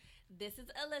This is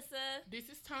Alyssa. This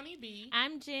is Tony B.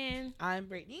 I'm Jen. I'm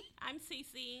Brittany. I'm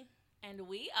Cece. And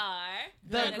we are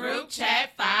The Group Chat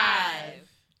 5.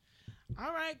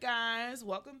 All right, guys.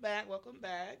 Welcome back.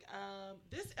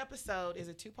 This episode is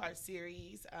a two-part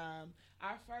series.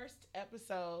 Our first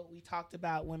episode, we talked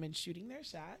about women shooting their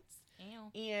shots.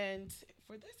 Ew. And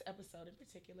for this episode in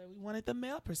particular, we wanted the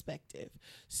male perspective.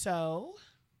 So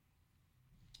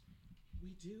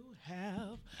we do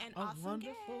have An a awesome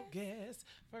wonderful guest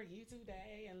for you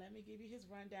today. And let me give you his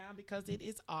rundown because it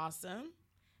is awesome.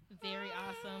 Very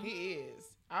awesome. He is.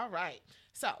 All right.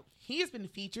 So he has been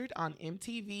featured on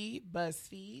MTV,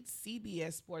 BuzzFeed,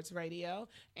 CBS Sports Radio,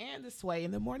 and The Sway in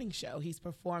the Morning Show. He's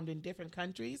performed in different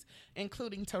countries,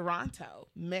 including Toronto,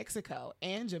 Mexico,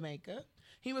 and Jamaica.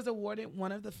 He was awarded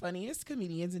one of the funniest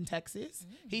comedians in Texas.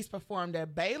 He's performed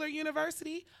at Baylor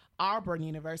University, Auburn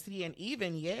University, and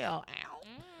even Yale. Ow.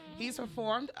 He's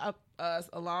performed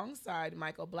alongside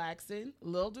Michael Blackson,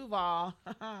 Lil Duval.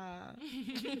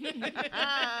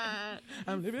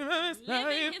 I'm living my best life.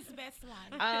 Living his best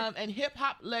life. And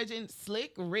hip-hop legend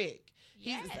Slick Rick.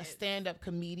 He's a Yes. stand-up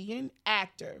comedian,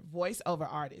 actor, voiceover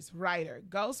artist, writer,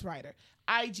 ghostwriter,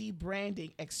 IG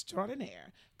branding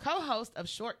extraordinaire, co-host of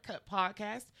Shortcut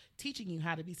Podcast, teaching you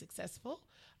how to be successful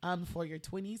for your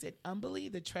 20s, and Umbly,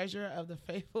 the treasure of the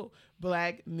faithful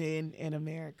black men in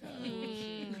America.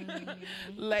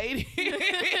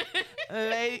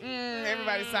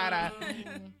 Everybody side eye.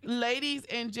 Ladies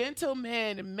and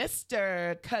gentlemen,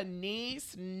 Mr.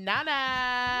 Kanice Nana.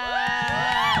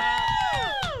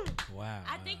 Wow.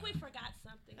 I think we forgot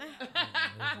something.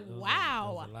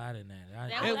 Wow. There's a lot in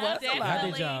that. It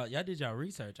was a lot. Y'all did y'all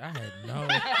research. I had no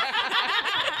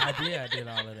idea I did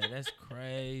all of that. That's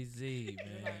crazy,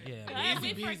 man. Yeah. But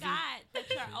we busy. forgot that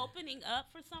you're opening up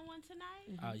for someone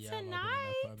tonight. Oh yeah. I'm opening up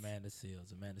for Amanda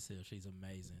Seals. Amanda Seals, she's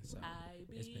amazing. So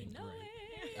it's been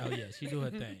great. Oh yeah, she do her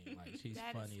thing. Like she's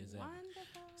That funny is as ever.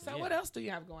 wonderful. So Yeah. what else do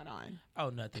you have going on? Oh,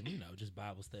 nothing. You know, just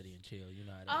Bible study and chill. You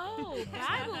know how that Oh, goes, you know what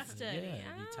I'm Bible saying? study. Yeah, it'd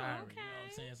be Oh, tiring. You know what okay.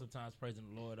 I'm saying? Sometimes praising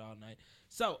the Lord all night.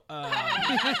 So,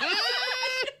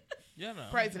 you know,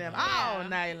 Praising him all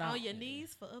night long. On your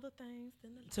knees for other things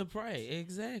than the to pray,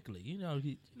 exactly. You know,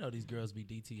 these girls be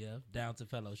DTF, down to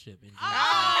fellowship. In Jesus.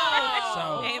 Oh,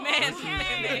 So, amen.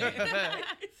 Amen.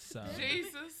 So,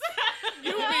 Jesus.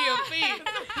 You be offended.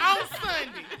 On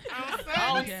Sunday.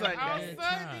 On we Sunday. had a On good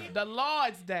Sunday. time. The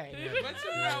Lord's Day. But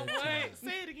you know what?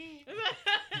 Say it again.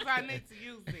 Because I need to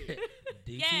use it.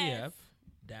 DTF, Yes.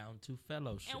 down to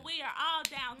fellowship. And we are all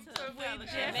down to So we fellowship.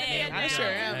 just- Man, I sure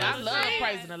am. I love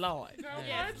praising the Lord. Go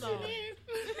Yes, watch Lord. it.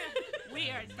 we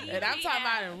are DTF. And I'm talking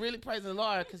about and really praising the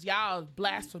Lord because y'all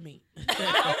blasphemy. No.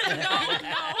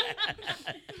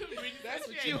 That's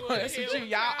what you. That's what you.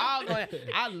 Y'all all going.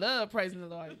 I love praising the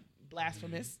Lord.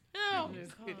 Blasphemous. Oh, I'm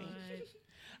just kidding.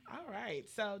 God. All right.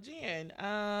 So Jen,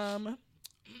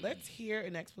 let's hear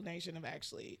an explanation of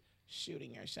actually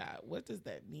shooting your shot. What does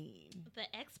that mean? The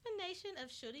explanation of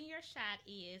shooting your shot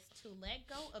is to let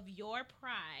go of your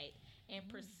pride and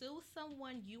pursue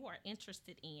someone you are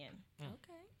interested in.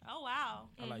 Okay. Oh, wow.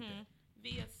 I like that.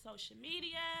 Via social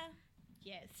media,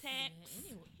 Yes.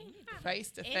 text,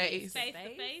 Face to Any face. Face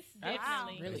to face, That's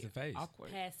definitely. really Face to face.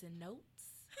 awkward. passing notes.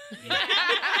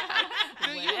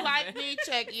 Do you like me?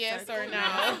 Check yes or no.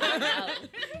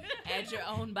 Add your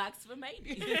own box for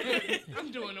maybe.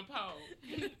 I'm doing a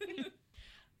poll.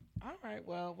 All right.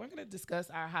 Well, we're going to discuss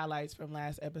our highlights from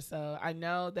last episode. I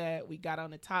know that we got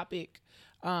on the topic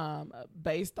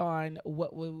based on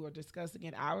what we were discussing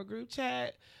in our group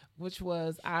chat, which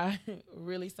was I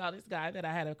really saw this guy that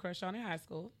I had a crush on in high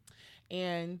school,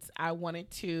 and I wanted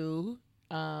to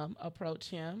approach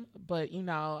him, but, you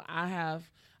know, I have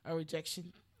a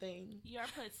rejection thing. You're a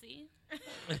pussy.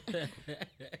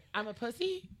 I'm a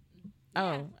pussy?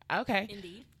 Oh, okay.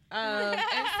 Indeed. And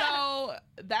so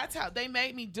that's how they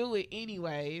made me do it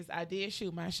anyways. I did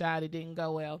shoot my shot. It didn't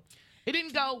go well. It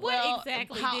didn't go What well.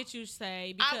 exactly How- did you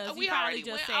say? Because we you already probably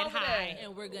just went said over hi. that.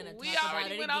 And we're going to We talk about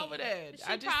already it went again. over that. She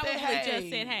I just probably said, hey. just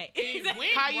said hey. It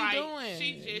went How you right. doing?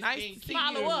 She just Nice didn't to see keep you.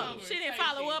 Follow up. the She didn't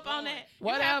conversation follow up on going. that. You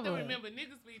have Whatever. to remember,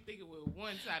 niggas be thinking with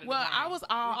one side of Well, the brain. I was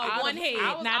all Oh, out one of, head,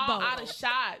 I was not all both. out of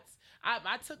shots.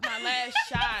 I took my last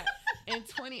shot in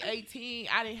 2018.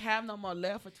 I didn't have no more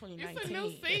left for 2019. It's a new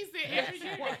season every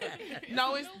year.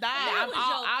 No, it's not. That I'm was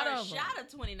all your out first of them. shot of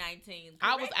 2019.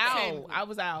 I was correct? out. Technically. I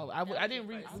was out. I was didn't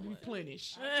your first one.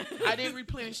 replenish. I didn't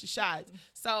replenish the shots.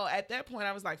 So at that point,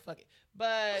 I was like, fuck it.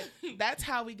 But that's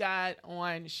how we got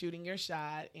on shooting your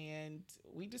shot. And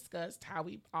we discussed how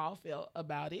we all felt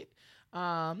about it.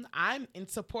 I'm in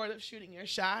support of shooting your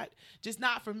shot, just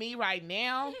not for me right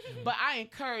now, but I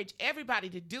encourage everybody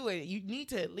to do it. You need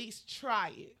to at least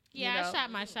try it. Yeah, you know? I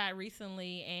shot my shot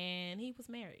recently, and he was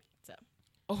married. So.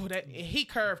 Oh, that he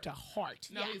curved to heart.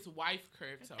 No, his wife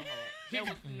curved so hard. That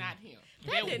was not him.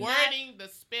 That The did wording, the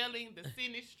spelling, the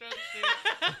sentence structure.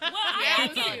 Well, That I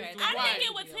was think his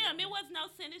it wife. was him. It was no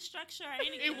sentence structure or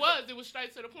anything. It was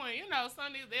straight to the point. You know,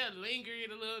 some niggas, they'll linger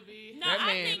it a little bit. No, That I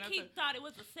man- think he thought it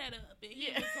was a setup. And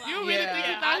he was like, You really think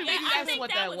he thought he I think was that's think what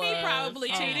that that was- was. he probably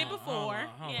Hold cheated on, before.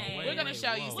 hold on, Yeah. wait, We're gonna wait,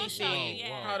 show you whoa, CC. whoa, Yeah.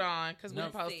 whoa. Hold on, because we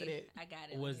Let's posted see. it. I got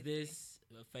it. Was Let me this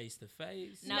face to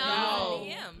face? No. No.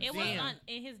 DM. It was DM.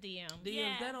 in his DM. DMs,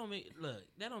 Yeah. that don't mean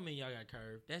that don't mean y'all got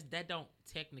curved. That don't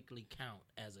technically count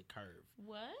as a curve.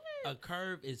 What? A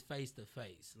curve is face to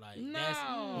face. Like No.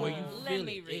 that's where you Let feel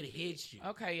me it. read It hits you.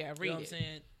 Okay, yeah, You know read what I'm it.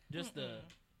 saying? Just the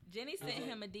Jenny sent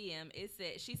him a DM.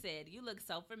 She said, "You look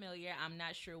so familiar. I'm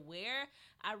not sure where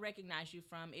I recognize you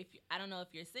from. I don't know if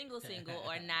you're single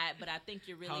or not, but I think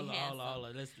you're really handsome." hold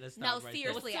on. Let's stop No, right there.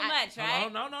 seriously. Too much,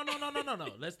 right? No.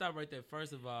 Let's stop right there.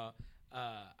 First of all,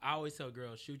 I always tell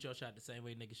girls, shoot your shot the same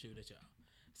way niggas shoot at y'all.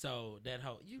 So that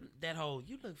whole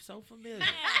you look so familiar.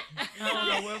 I don't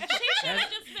know where. She should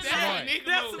have just been That's like, a nigga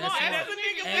That's move. smart. That's a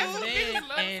nigga. That's what niggas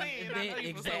love saying. I know you from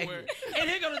exactly. somewhere. And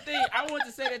here go the thing. I wanted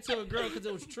to say that to a girl because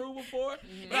it was true before.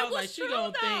 But I was like, she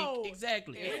gonna think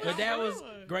exactly. It But was that true. was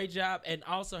great job, and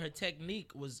also her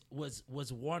technique was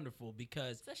wonderful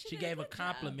because So she she did a gave a good job.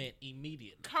 compliment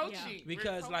immediately. Coaching.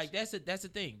 Because We're like coaching. that's the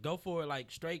thing. Go for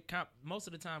like straight most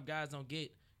of the time guys don't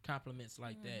get compliments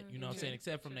like that. You know what I'm saying?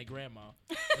 Except from their grandma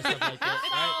and stuff like that.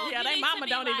 Right? Yeah, you they need mama to be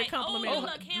don't even like, compliment "Oh, him. you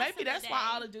look handsome Maybe that's why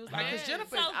all the today." dudes like, because Yeah.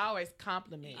 Jennifer's So- always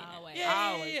complimenting. Always.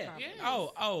 Always Yeah.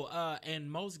 complimenting. Yeah.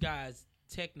 And most guys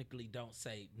technically don't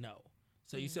say no.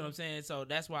 So you see what I'm saying? So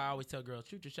that's why I always tell girls,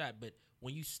 shoot your shot. But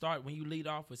when you lead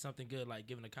off with something good, like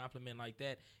giving a compliment like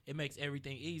that, it makes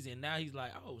everything easy. And now he's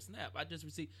like, oh snap, I just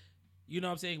received. You know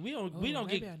what I'm saying? We don't maybe I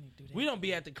need to do that. we don't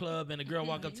be at the club and a girl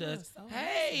walk up you to are us, so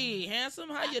hey, handsome,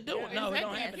 how you doing? Yeah, No, it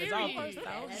don't exactly. happen as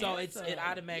often. Period. So it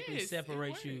automatically Yes, it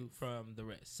separates you works. from the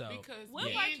rest. So Because What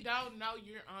men about you? don't know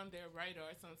you're on their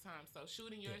radar sometimes. So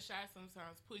shooting your shot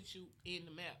sometimes puts you in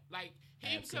the map. Like he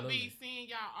could Absolutely. be seeing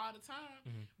y'all all the time,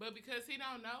 Mhm. but because he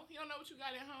don't know what you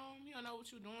got at home. He don't know what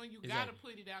you're doing. You Exactly. gotta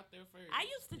put it out there first. I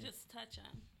used to just touch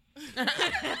him.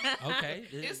 okay,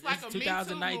 It's like a Me Too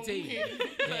 2019.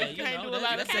 movement. Yeah, you Can't know, do a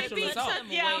lot that's of sexual things. assault.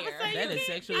 Yeah, I was saying That is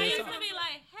sexual I used assault. to be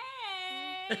like, hey.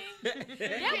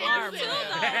 That Yeah, works you too, said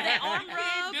though. that. That arm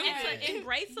rub Do and that. to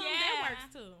embrace them, that Yeah.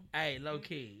 works too. Hey, low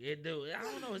key, it do. I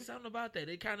don't know. It's something about that.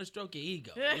 It kind of stroke your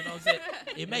ego. You know what I'm saying?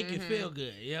 It make you feel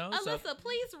good. You know. So, Alyssa,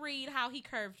 please read how he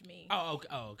curved me. oh, okay.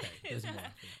 Oh, okay. There's more.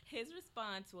 His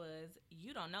response was,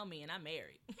 "You don't know me, and I'm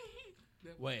married."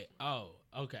 Wait. Oh,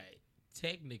 okay.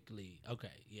 Technically, okay.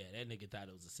 Yeah, that nigga thought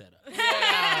it was a setup.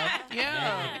 Yeah.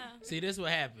 Yeah. See, this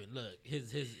what happened. Look,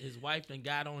 his wife done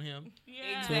got on him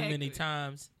Yeah. too many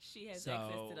times. She has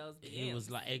access So to those DMs. he was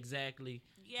like, exactly.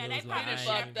 Yeah, It they was like, probably I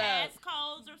share ain't-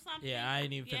 passcodes or something. Yeah, I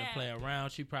ain't even finna Yeah. play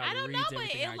around. She probably I don't know, reads but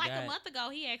everything it I like got. a month ago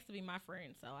he asked to be my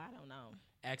friend, so I don't know.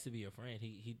 Asked to be your friend.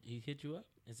 He hit you up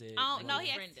and said, Oh Like no, he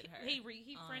he friended her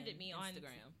he on friended me on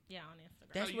Instagram. Yeah, on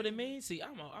Instagram. That's Oh, what you- it means. See,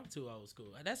 I'm too old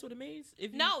school. That's what it means.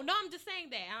 If you, No, I'm just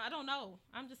saying that. I don't know.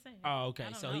 I'm just saying. Oh, okay.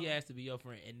 I don't So he know. asked to be your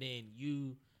friend, and then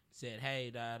you said,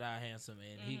 "Hey, handsome,"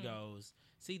 and he goes,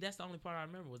 "See, that's the only part I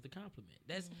remember was the compliment.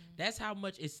 That's how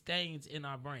much it stains in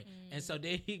our brain." And so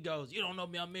then he goes, "You don't know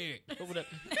me, I'm married." Over the-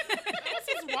 That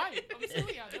was his wife. I'm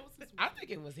telling y'all, that was his I wife.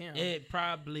 think it was him. It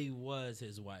probably was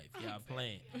his wife. Y'all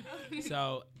playing.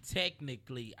 So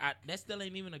technically, that still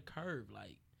ain't even a curve.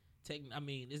 Like, I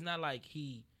mean, it's not like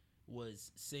he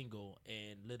was single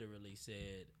and literally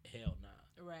said, "Hell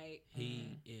nah." Right.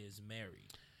 He is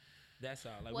married. That's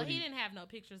all. Like, Well, what do he you- didn't have no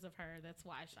pictures of her. That's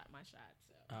why I shot my shot.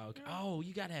 So. Oh, okay. Oh,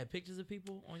 you gotta have pictures of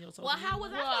people on your social Well, media? how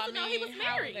was I supposed to know he was how would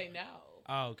married? they know?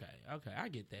 Oh, okay. Okay, I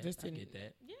get that. Just I in- get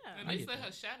that. Yeah. And I they get said that.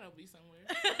 her shadow be somewhere.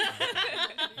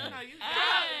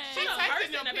 She She a taking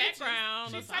person them in the pictures.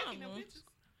 background or She's taking them something. pictures.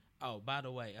 Oh, by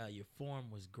the way, your form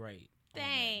was great. on that,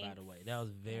 by Thanks. the way, that was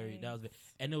very,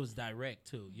 and it was direct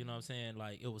too. You know what I'm saying?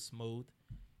 Like, it was smooth.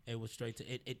 It was straight to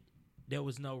it. There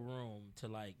was no room to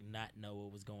like not know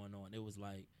what was going on. It was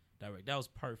like direct. That was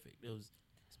perfect. It was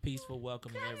peaceful,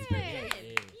 welcoming, everything.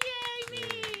 Yay, Yeah.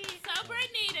 me. So,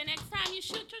 Brittany, the next time you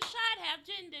shoot your shot, have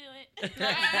Jen do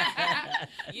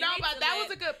it. You No, need but to that let-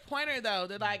 was a good pointer though,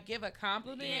 to like give a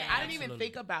compliment. Yeah. I didn't even Absolutely.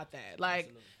 think about that. Like,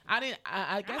 Absolutely. I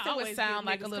guess it would always sound give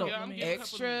like a niggas little compliment.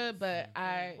 extra, but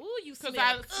I. Ooh, you smell Because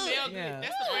I good. smell good. Yeah.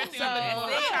 That's the first thing So- I'm looking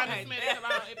for. I'm trying to Right smell there. it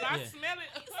around. If I Yeah. smell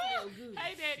it,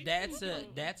 hey, daddy.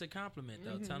 That's a compliment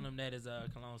though. Telling them that is a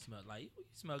cologne smell. Like you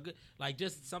smell good. Like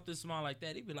just something small like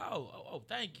that. He'd be like, oh,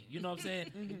 thank you. You know what I'm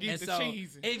saying? Get the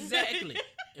cheese. Exactly.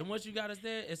 And once you got us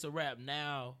there, it's a wrap.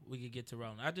 Now we can get to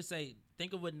rolling. I just say,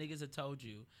 think of what niggas have told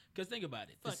you. Cause think about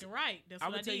it. Fucking right. That's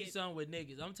I'm what gonna I tell did. you something with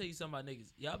niggas. I'm gonna tell you something about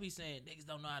niggas. Y'all be saying niggas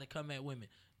don't know how to come at women.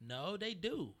 No, they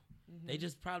do. They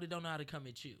just probably don't know how to come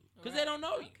at you because they don't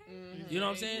know you. You know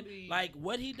what I'm saying? Exactly. Like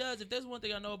what he does. If there's one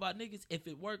thing I know about niggas, if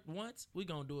it worked once, we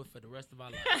gonna do it for the rest of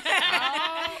our lives.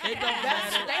 It don't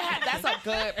matter. That's a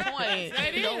good point.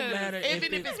 It don't matter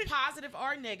Even if it's positive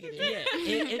or negative. yeah,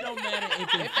 it don't matter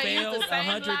if it they use the failed same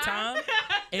 100 line. times.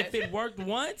 If it worked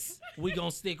once, we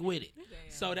gonna stick with it.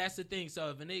 So that's the thing. So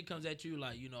if a nigga comes at you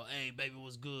like, you know, hey baby,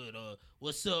 what's good? Or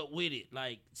what's up with it?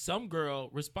 Like some girl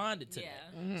responded to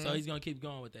that. So he's gonna keep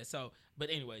going with that. So, but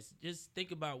anyways, just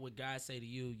think about what guys say to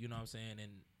you. You know what I'm saying,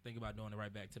 and think about doing it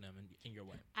right back to them in your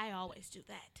way. I always do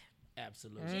that.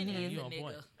 Absolutely. Jenny is You a on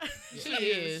point. nigga. She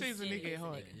is. She's a Jenny nigga is at a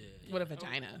heart. nigga. With a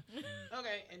vagina.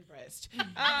 Okay, impressed.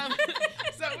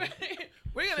 So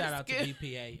we're gonna Shout out to skip.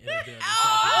 BPA in the building.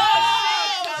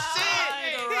 Oh,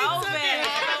 shit! Throwback.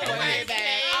 All the way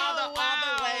back. All the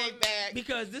way back.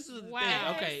 Because this is the Wow.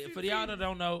 thing. Okay, for y'all that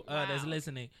don't know, that's Wow.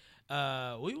 listening,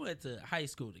 we went to high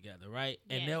school together, right?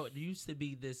 And Yes. there used to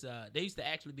be this. There used to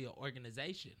actually be an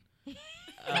organization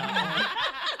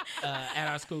at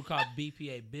our school called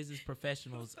BPA, Business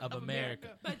Professionals of America.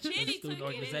 But It was a Jenny student took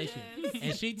organization, it and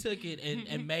and she took it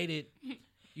and made it.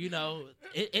 You know,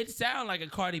 it sounded like a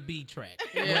Cardi B track.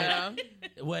 Yeah.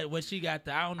 What she got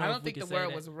the I don't know. I if don't we think the can say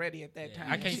world that. was ready at that Yeah.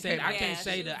 time. I can't say I can't Yeah,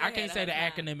 say she the was I can't say the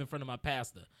ahead of her acronym in front of my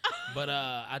pastor, but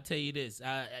I tell you this: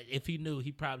 if he knew,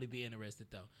 he'd probably be interested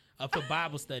though. For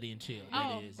Bible study and chill,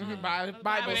 Oh. that is. Bible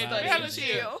Bible study. fellowship.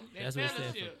 Chill. That's what it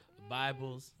stands for.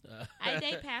 Bibles. I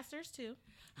date pastors too.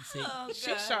 See? Oh, She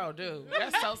God. sure do.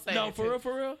 That's so sad. No, for real,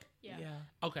 for real. Yeah. Yeah.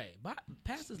 Okay,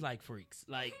 pastors like freaks,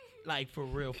 like for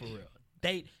real, for real.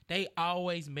 They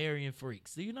always marrying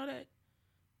freaks. Do you know that?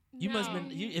 You must No.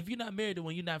 been if you're not married to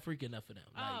one, you're not freaking enough for them.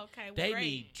 Like, Oh, okay. Well, they great.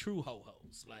 need true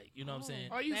ho-hos. Like, you know what I'm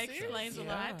saying? Are you That serious? explains a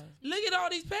lot. Look at all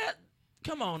these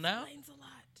Come on now. Explains a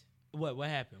lot. What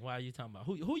happened? Why are you talking about?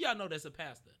 Who y'all know that's a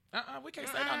pastor? We can't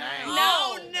say no name.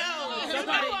 No, no.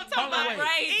 Somebody, hold on, wait.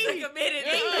 Right, committed.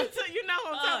 You know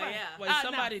what I'm Oh, talking about. yeah. Wait,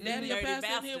 somebody daddy a Dirty pastor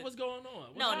in here? bastard. What's going on?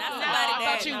 What's No, going not on? No, somebody I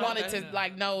thought that- you no, wanted okay. to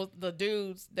like know the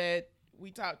dudes that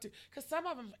we talked to, because some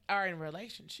of them are in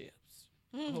relationships.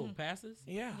 Who, pastors?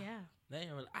 Yeah. Yeah. They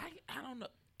ain't really, I don't know.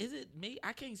 Is it me?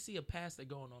 I can't see a pastor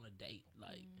going on a date.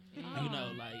 Like, you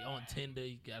know, like on Tinder,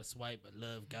 you got to swipe, I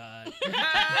love God.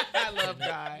 I love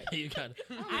God. You got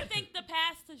I think the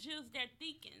pastors use their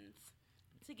deacons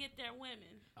to get their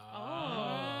women.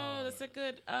 Oh, that's a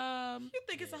good. You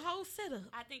think it's a whole setup?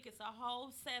 I think it's a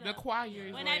whole setup. The choir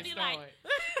is When where they it be starts.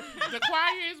 like- The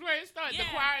choir is where it starts. The Yeah.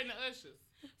 choir and the ushers.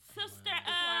 Sister,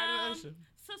 choir and the usher.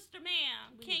 Sister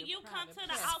ma'am, We can need a you come to private the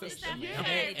pastor. office Yeah. after Yeah.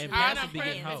 church? and I pastor done be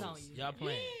getting prayed. hoes. Y'all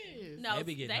playing. Yes. No, They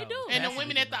be getting they hoes. do. And the Pastors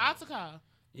women be at the getting altar hoes. call.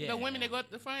 Yeah. The women that go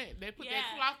at the front, they put Yeah.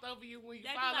 that cloth over you when you They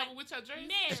be fall like, over with your dress.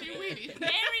 Mary. She with it.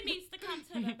 Mary needs to come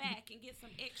to the back and get some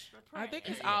extra prayer. I think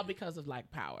it's all because of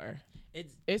like power.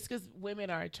 It's It's because women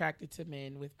are attracted to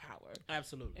men with power,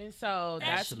 absolutely. and so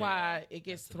that's Absolutely. why it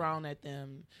gets thrown at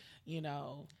them. You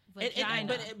know.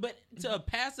 Vagina. But to a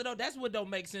pastor though, that's what don't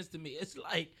make sense to me. It's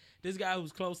like this guy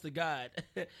who's close to God,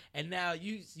 and now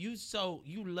you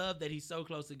love that he's so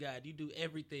close to God. You do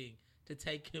everything to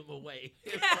take him away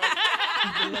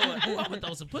from the Lord. Ooh, I'm gonna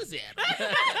throw some pussy at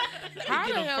him. How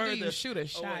Get the him hell do further you shoot a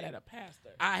shot away. at a pastor?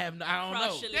 I don't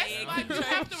Cross know. your That's leg. like you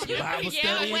have to remember. Bible he's study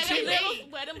still and a chill.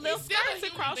 human Where them being. little He's still a skirts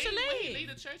human across your being. When he leg. lead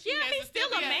the church, Yeah, he has he's to still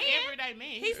still a be an man. everyday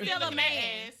man. He's still a looking at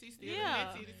man. ass. He's still Yeah.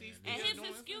 looking at titties. He's And still his doing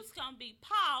excuse gonna be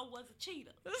Paul was a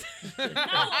cheater. Noah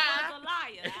was a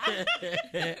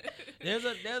liar.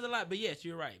 there's a lot, but yes,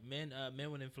 you're right. Men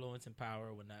with influence and power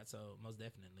or whatnot. So most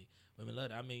definitely, women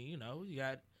love it. I mean, you know, you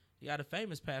got a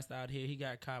famous pastor out here. He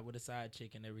got caught with a side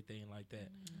chick and everything like that.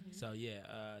 So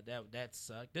yeah, that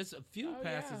sucked. There's a few Oh,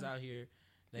 pastors yeah. out here.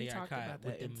 They We got talked caught about with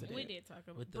that them. incident. We did talk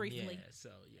about With them, briefly. yeah. So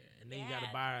yeah, and then you got Yeah.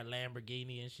 to buy a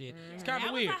Lamborghini and shit. It's That kind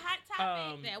of was weird. a hot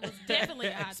topic. That was definitely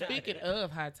a hot topic. Speaking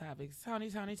of hot topics,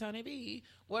 Tony B,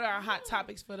 what are our hot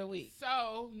topics for the week?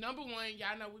 So, number one,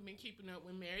 y'all know we've been keeping up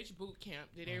with Marriage Boot Camp.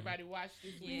 Did everybody watch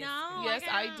this week? No, Yes,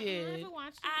 I haven't did.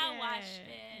 watched it I yet. watched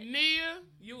it. Nia,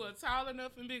 you were tall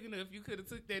enough and big enough. You could have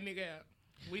took that nigga out.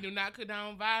 We do not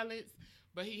condone violence,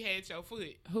 but he had your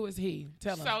foot. Who is he?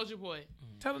 Tell him. Soldier Boy.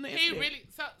 Tell him the He incident. really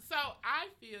so I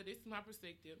feel, this is my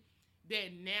perspective,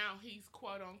 that now he's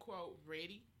quote unquote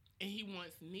ready and he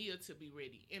wants Nia to be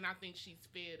ready. And I think she's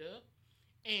fed up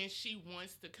and she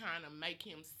wants to kind of make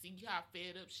him see how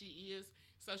fed up she is.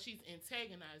 So she's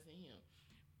antagonizing him.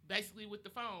 Basically with the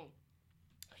phone.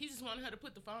 He just wanted her to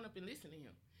put the phone up and listen to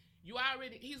him.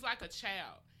 He's like a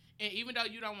child. And even though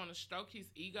you don't want to stroke his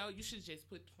ego, you should just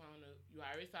put the phone up. You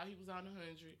already saw he was on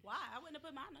 100. Why? I wouldn't have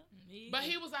put mine up. But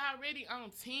he was already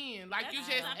on 10. Like, That's you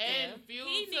just not adding fair. fuel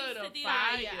He to needs the to deal-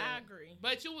 fire. Yeah, I agree.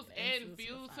 But you was adding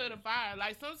fuel to the fire.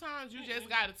 Like, sometimes you just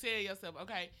got to tell yourself,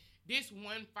 okay, this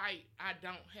one fight I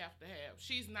don't have to have.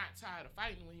 She's not tired of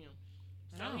fighting with him.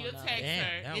 So Oh, he no. attacks Damn,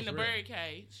 her that in the was real.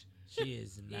 birdcage. She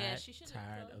is not Yeah, she shouldn't have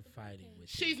tired closed of the fighting birdcage. with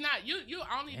She's him. not. You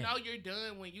only Damn. know you're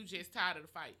done when you just tired of the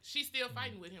fight. She's still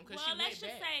fighting with him because Well, she let's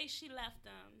went just back. say she left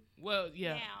them. Well,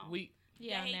 yeah, now.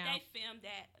 Yeah, they, now. they filmed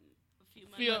that a few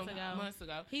months few ago. months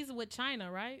ago. He's with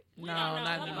China, right? We No, don't know.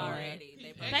 not Come anymore. on. Already. They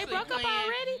Actually They broke up playing-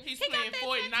 already? He's He got playing that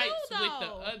Fortnite tattoo, with the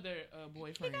though. other He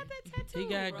boyfriend. got that tattoo. He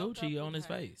got broke Gucci up on with his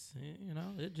her. face. You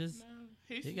know, it just. No,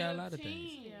 he's He got a still lot of 10.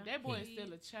 things. Yeah. That boy is He-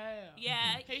 still a child.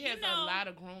 Yeah, He has you know, a lot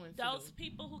of growing those to do.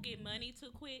 people who get money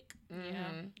too quick.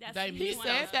 Mhm. That's They he's He miss one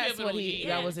of said those. that's pivotal what he. years.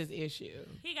 That was his issue.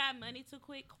 He got money too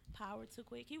quick, power too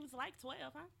quick. He was like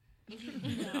 12, huh? No,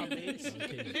 bitch.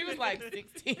 Okay. He was like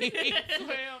 16.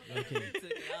 12. Okay. Took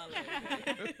it all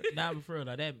away. Nah, but for real,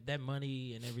 though, that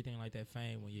money and everything like that,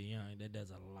 fame when you're young, that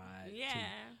does a lot. Yeah.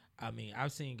 I mean,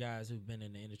 I've seen guys who've been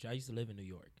in the industry. I used to live in New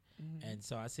York, and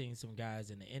so I've seen some guys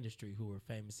in the industry who were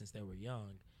famous since they were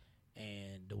young,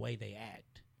 and the way they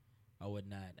act or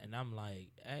whatnot. And I'm like,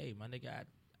 hey, my nigga,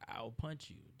 I'll punch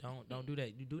you. Don't do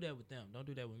that. You do that with them. Don't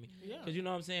do that with me. Yeah. Because you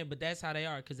know what I'm saying? But that's how they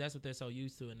are, because that's what they're so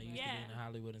used to, and they used to Yeah. being in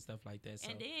Hollywood and stuff like that. So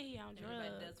And then he on Everybody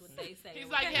drugs. does what they say. He's or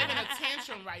like what having they a say.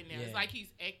 tantrum right now. Yeah. It's like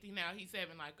he's acting out. He's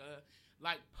having like a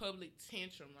public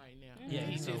tantrum right now. Yeah,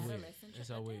 He's it's so just, weird. It's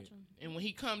so weird. and when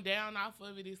he come down off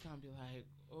of it, it's gonna be like,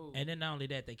 oh. And then not only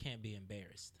that, they can't be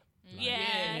embarrassed. Like, Yeah,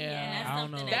 Yeah. yeah. That's I don't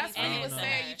something know. That's that what he he was said.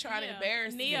 saying. You trying to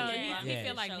embarrass me. Neo, Yeah. he Yeah.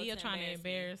 feel like Show Neo to trying to embarrass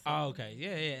me. embarrass him. Oh, okay.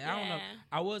 Yeah. I don't know. Yeah.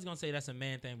 I was gonna say that's a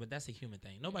man thing, but that's a human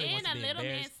thing. Nobody And wants to a be little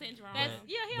man embarrassed. syndrome. That's, But-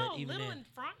 yeah, he but all even little then- and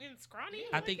front and scrawny.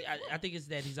 I think it's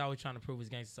that he's always trying to prove his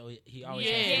gangster, so he always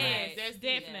yeah, has to look, Yes, that's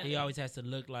definitely. he always has to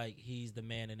look like he's the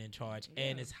man and in charge,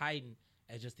 and Yeah. it's hiding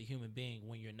as just a human being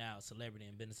when you're now a celebrity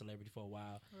and been a celebrity for a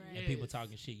while, Right. and people Yes.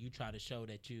 talking shit. You try to show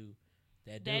that you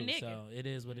that That dude. nigga. So it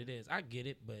is what it is. I get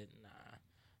it, but nah.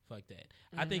 Fuck that.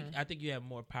 I think you have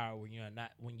more power when you're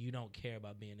not when you don't care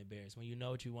about being embarrassed. When you know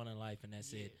what you want in life and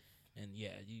that's it. And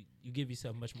yeah, you give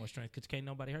yourself much more strength because can't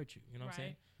nobody hurt you. You know what I'm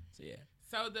saying? So yeah.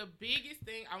 So the biggest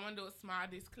thing, I want to do a small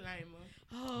disclaimer.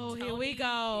 Oh, here we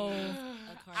go.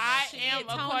 I am a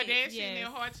Tony, Kardashian yes.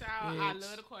 and heart child. I Bitch.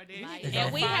 love the Kardashians. Like, And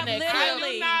And we have Find that I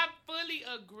literally. do not fully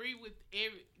agree with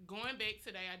going back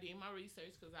today. I did my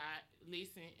research because I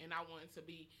listened and I wanted to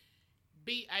be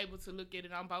able to look at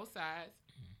it on both sides.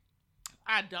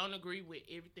 I don't agree with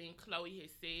everything Khloe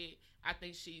has said. I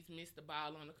think she's missed the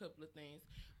ball on a couple of things,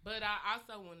 but I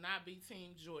also will not be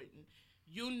Team Jordan.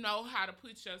 You know how to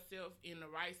put yourself in the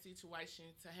right situation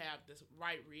to have the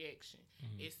right reaction.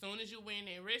 As soon as you went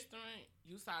in that restaurant,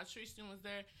 you saw Tristan was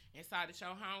there and saw that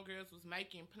your homegirls was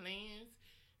making plans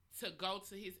to go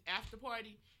to his after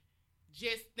party.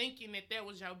 Just thinking that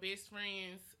was your best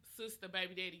friend's sister,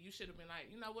 baby daddy, you should have been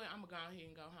like, you know what, I'm going to go ahead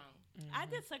and go home. I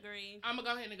disagree. I'm going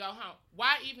to go ahead and go home.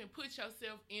 Why even put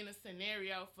yourself in a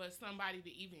scenario for somebody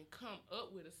to even come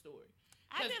up with a story?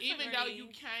 I Because disagree. even though you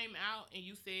came out and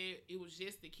you said it was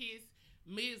just a kiss,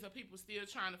 millions of people still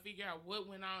trying to figure out what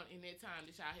went on in that time.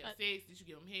 Did y'all have sex? Did you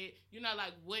give them head? You know,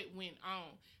 like what went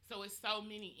on. So it's so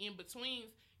many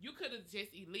in-betweens. You could have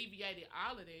just alleviated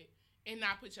all of that and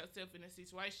not put yourself in a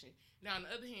situation. Now, on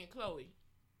the other hand, Khloe,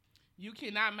 you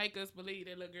cannot make us believe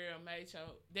that little girl made your...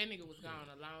 That nigga was gone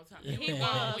a long time. He was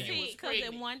gone when you was Because at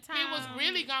pregnant. one time He was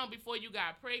really gone before you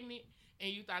got pregnant,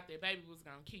 and you thought that baby was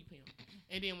gonna keep him.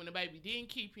 And then when the baby didn't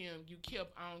keep him, you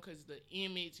kept on because the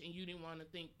image, and you didn't want to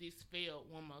think this failed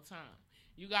one more time.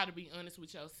 You got to be honest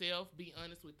with yourself, be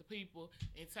honest with the people,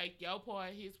 and take your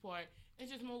part, his part, and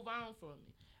just move on from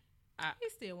it. He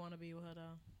still want to be with her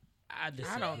though. I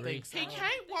disagree. don't think so. He I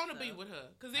can't want to be with her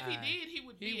because if he I- did, he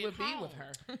would be He at would be home. with her.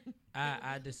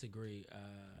 I disagree.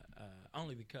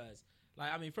 Only because,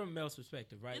 like, I mean, from Mel's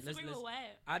perspective, right? Disagree with what?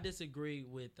 I disagree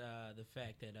with the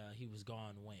fact that he was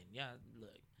gone when. Yeah,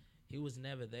 look, he was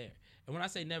never there. And when I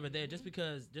say never there, just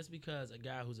because a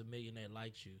guy who's a millionaire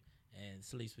likes you and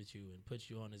sleeps with you and puts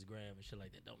you on his gram and shit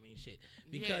like that don't mean shit.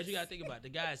 Because you gotta think about it. The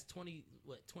guy's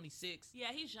 26? Yeah,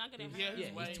 he's younger than her. Yeah,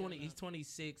 Yeah, way he's 20. younger. He's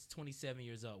 26, 27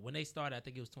 years old. When they started, I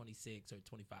think it was 26 or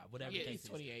 25, whatever. Yeah, the case He's is.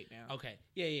 28 now. Okay.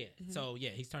 Yeah. So yeah,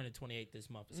 he's turning 28 this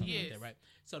month or something like Yes. that, right?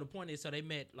 So the point is, so they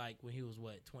met like when he was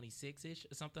 26-ish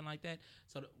or something like that.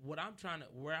 So where I'm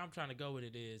trying to go with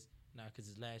it is now because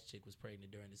his last chick was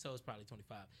pregnant during it, so it's probably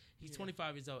 25. He's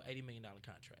 25 years old, $80 million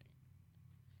contract.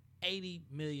 $80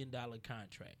 million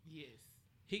contract. Yes.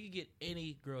 He could get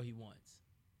any girl he wants.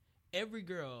 Every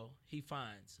girl he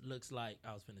finds looks like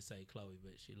I was finna say Chloe,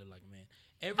 but she looked like a man.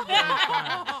 Every girl he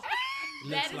finds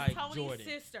looks That is like Tony's Jordan.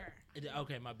 sister.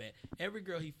 Okay, my bad. Every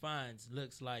girl he finds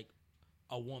looks like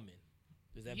a woman.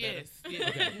 Is that Yes. better? yes.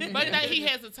 Okay. But that he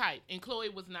has a type, and Chloe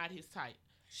was not his type.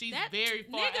 She's That very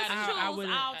far niggas out of I choose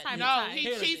wouldn't- all I- types No, of types. he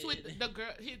Here's- cheats with the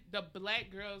girl. The black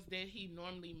girls that he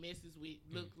normally messes with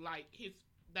look like his.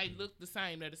 They look the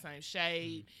same. They're the same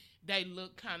shade. They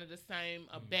look kind of the same.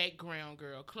 A background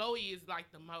girl. Chloe is like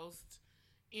the most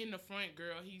in the front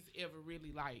girl he's ever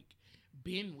really like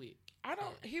been with. I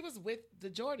don't. He was with the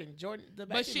Jordan, the. But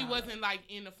baby she mama. wasn't like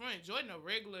in the front. Jordan a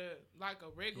regular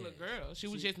Yeah. girl. She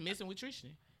was She- just messing with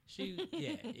Tristan. She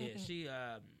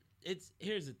it's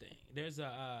here's the thing. There's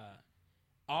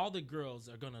all the girls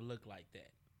are gonna look like that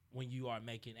when you are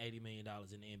making $80 million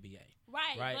in the NBA.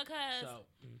 Right, Right? because So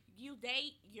you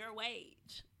date your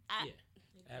wage. Yeah.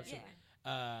 Absolutely.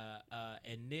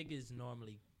 And niggas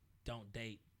normally don't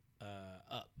date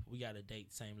up. We gotta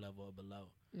date same level or below.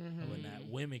 Mm-hmm. Or whatnot.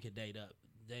 Women can date up.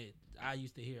 I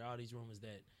used to hear all these rumors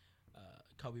that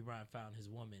Kobe Bryant found his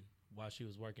woman while she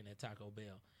was working at Taco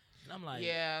Bell. And I'm like,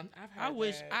 Yeah, I've heard I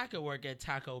wish that. I could work at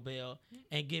Taco Bell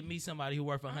and get me somebody who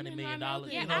worth $100 did million. not know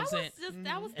that. You Yeah, know what I'm saying?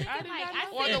 I was thinking I did like not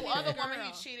I know Or said the Yeah. other girl. woman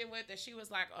he cheated with, that she was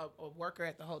like a worker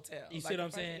at the hotel. You Like see what the I'm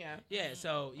person- saying? Yeah. Yeah,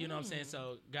 so you know what I'm saying?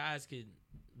 So guys can,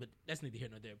 but that's neither here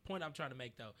nor there. Point I'm trying to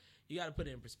make though, you got to put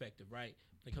it in perspective, right?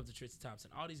 When it comes to Tristan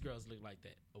Thompson, all these girls look like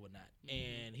that or whatnot,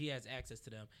 and he has access to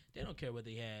them. They don't care whether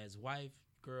he has wife,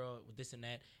 girl, this and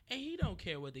that, and he don't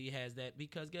care whether he has that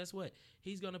because guess what?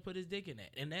 He's gonna put his dick in that,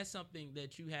 and that's something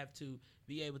that you have to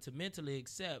be able to mentally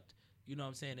accept. You know what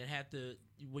I'm saying? And have to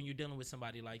when you're dealing with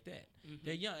somebody like that.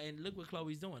 They're young, and look what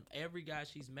Chloe's doing. Every guy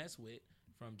she's messed with,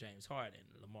 from James Harden,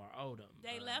 Lamar Odom,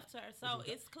 They left her, so what's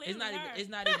it it's clearly it's not even. her. It's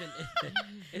not even.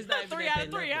 It's not even. Three that out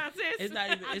of they three, left huh, it. sis? It's not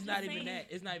even. I'm It's not just even saying. that.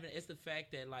 It's not even. It's the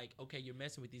fact that like, okay, you're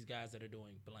messing with these guys that are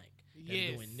doing blank. That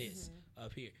Yes. are doing this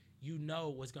up here. You know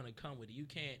what's gonna come with it. You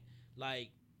can't like.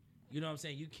 You know what I'm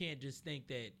saying? You can't just think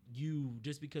that you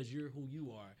just because you're who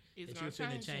you are It's that you're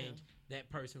gonna finna change him. change that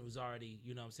person who's already,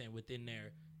 you know what I'm saying, within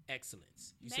their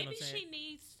excellence. You see Maybe what I'm saying? she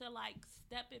needs to like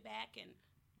step it back and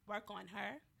work on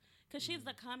her, because she's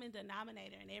the common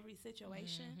denominator in every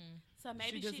situation. So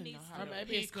maybe she, doesn't needs know to. how Or to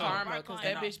maybe it's pick up. karma Work because on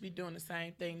that it. bitch be doing the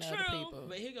same thing to other True. people.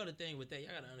 But here go the thing with that. Y'all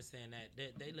gotta understand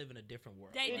that they live in a different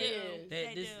world. They It do. is.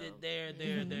 They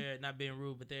do. They're not being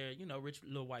rude, but they're rich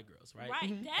little white girls, right?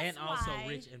 Right. That's and also why,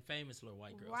 rich and famous little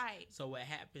white girls. Right. So what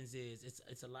happens is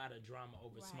it's a lot of drama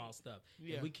over Right. small stuff.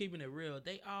 Yeah. If we keeping it real,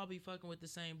 they all be fucking with the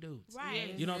same dudes.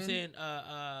 Right. You know what I'm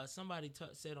saying? Somebody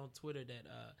said on Twitter that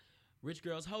rich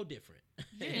girls hoe different.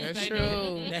 Yes, That's they do.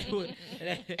 true. That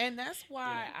would- And that's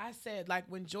why I said, like,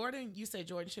 when Jordan, you said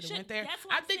Jordan should have Should- went there. that's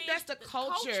what I I'm think saying, that's the the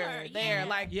culture culture, there. yeah.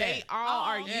 Like, Yeah. they all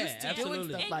are Oh, used yeah, to absolutely. doing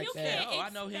stuff And like you that. can't Oh, I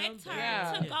know him. expect her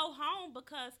Yeah. to go home,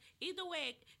 because either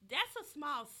way, that's a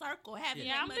small circle having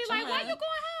Yeah. that I'm much be like, why money. you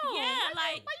going home? Yeah, why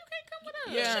like- you can't come with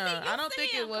us? Yeah, I don't used to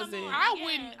think him, it was come it.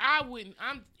 on. I wouldn't.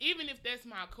 I'm even if that's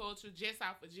my culture, just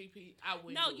off of GP, I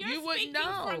wouldn't. No, do it. you're You wouldn't speaking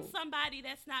know. from somebody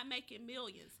that's not making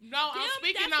millions. No, I'm Them,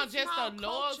 speaking that's on a just small the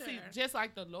loyalty, culture. just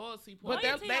like the loyalty But part. they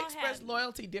Loyalty don't express have-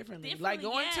 loyalty differently. Like,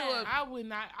 going to yeah. I would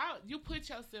not. You put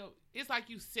yourself. It's like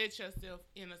you set yourself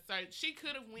in a certain. She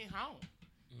could have went home.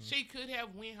 She could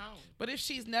have went home. But if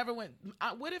she's never went,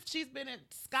 what if she's been at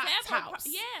Scott's Several house?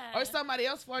 yeah. Or somebody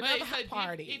else for But another it's a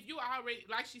party. If you already,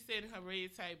 like she said in her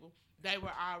red table, they were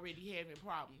already having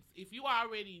problems. If you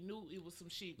already knew it was some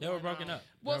shit, They were going broken on. up.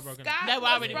 well, They were broken Scott up. They were was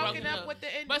already broken broken up up. with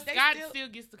the end. But they Scott still, still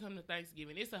gets to come to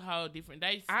Thanksgiving. It's a whole different.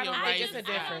 They I still don't raise think it's a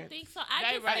I difference. don't think so. I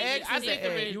They just raise. think Eggs I is think an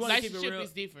the egg. You wanna keep it relationship real?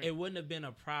 is different. It wouldn't have been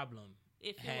a problem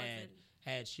if it had wasn't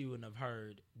had she wouldn't have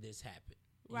heard this happen.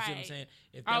 You see what I'm Right. saying?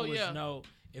 If Oh, there was yeah.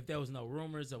 if there was no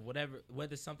rumors of whatever,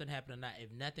 whether something happened or not,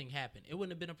 if nothing happened, it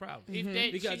wouldn't have been a problem. If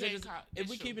that Because she it ain't just, caught- if that's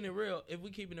we true. keeping it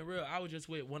real, I was just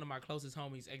with one of my closest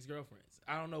homies' ex-girlfriends.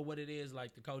 I don't know what it is,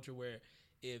 like the culture where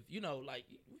if, like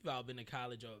we've all been in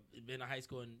college or been in high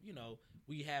school and,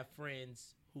 we have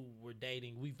friends who were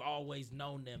dating. We've always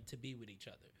known them to be with each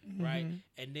other, right?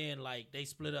 And then like they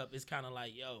split up. It's kind of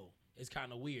like, yo, it's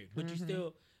kind of weird. But you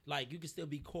still, like you can still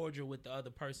be cordial with the other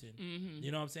person. Mm-hmm.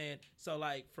 You know what I'm saying? So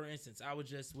like for instance, I was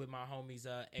just with my homie's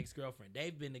ex-girlfriend.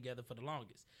 They've been together for the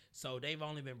longest. So they've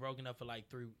only been broken up for like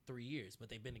 3 years, but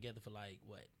they've been together for like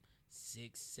what?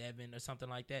 6, 7 or something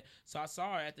like that. So I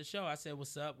saw her at the show. I said,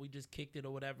 "What's up?" We just kicked it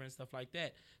or whatever and stuff like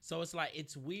that. So it's like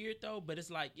it's weird though, but it's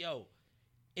like, yo,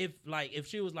 if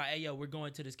she was like, "Hey, yo, we're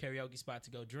going to this karaoke spot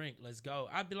to go drink. Let's go."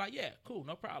 I'd be like, "Yeah, cool,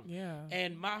 no problem." Yeah.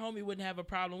 And my homie wouldn't have a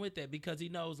problem with that because he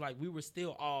knows like we were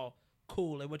still all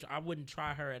cool, and which I wouldn't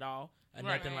try her at all or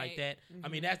Right. nothing like that. I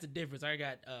mean, that's the difference. I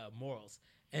got morals,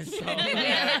 and so There you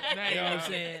know what I'm go.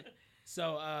 saying.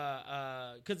 So,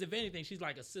 because if anything, she's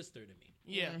like a sister to me.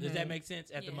 Yeah. Does that make sense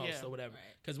at the Yeah. most Yeah. or whatever?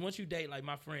 Right. Because once you date like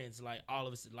my friends, like all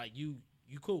of us, like you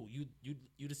cool, you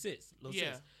the sis, little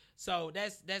Yeah. sis. So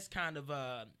that's kind of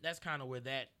where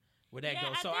that Yeah,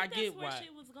 goes. So I I think get that's where why. she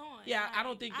was going. Yeah, I Like,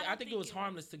 don't think I think it was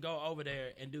harmless to go over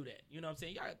there and do that. You know what I'm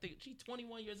saying? Y'all think she's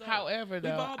 21 years old. However, We've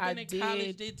though, all been I in college,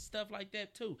 did. did stuff like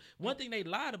that too. One thing they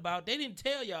lied about, they didn't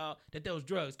tell y'all that there was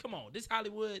drugs. Come on, this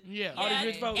Hollywood, Yeah. all Yeah, these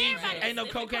rich folks, everybody ain't no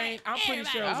was slipping cocaine. crack. I'm pretty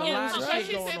sure it was a Everybody. lot Oh, of that's So shit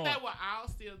she going said on. they were all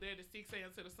still there to 6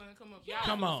 a.m. till the sun come up. Y'all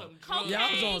Come was on. some Cocaine drugs.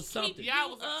 Y'all was on keep something. you Y'all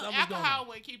was up. Something was going alcohol on.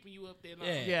 wasn't keeping you up there long.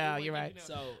 Yeah. Yeah, It you're wasn't right.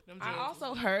 keeping you up. So Them I drugs also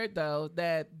was- heard though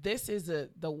that this is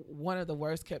the one of the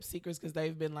worst kept secrets because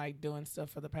they've been like doing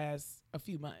stuff for the past a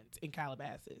few months in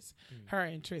Calabasas. Her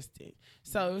and Tristan.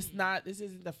 So it's not. This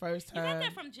isn't the first You got time.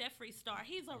 that from Jeffree Star.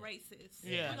 He's a racist.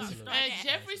 Yeah. We're gonna start And that.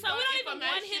 Jeffrey So we don't even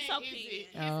want his information opinion.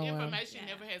 his Oh, well. information Yeah.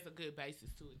 never has a good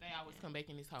basis to it. They always come back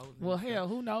in this hole. Well, hell,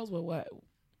 who knows what?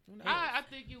 Who knows? I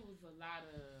think it was a lot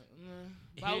of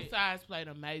both Here- sides played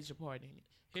a major part in it.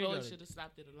 Here you Chloe go. should have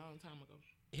stopped it a long time ago.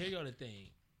 Here go the thing.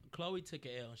 Chloe took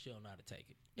an L and she don't know how to take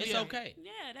it. It's Yeah. okay.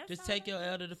 Yeah, that's Just all take that your is.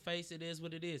 L to the face. It is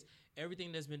what it is.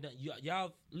 Everything that's been done.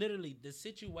 Y'all literally, the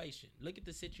situation. Look at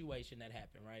the situation that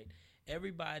happened, right?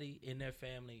 Everybody in their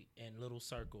family and little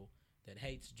circle that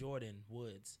hates Jordan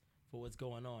Woods for what's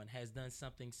going on has done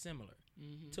something similar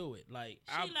to it. Like,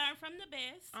 She learned from the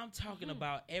best. I'm talking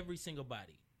about every single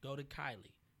body. Go to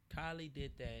Kylie. Kylie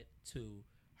did that to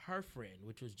her friend,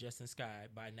 which was Justin Sky,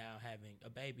 by now having a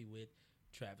baby with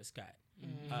Travis Scott.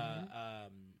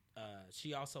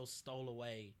 She also stole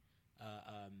away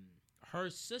her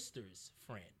sister's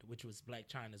friend, which was Black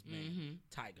China's man,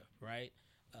 Tyga, right?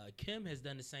 Kim has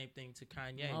done the same thing to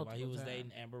Kanye while he Multiple was times.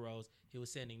 dating Amber Rose. He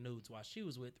was sending nudes while she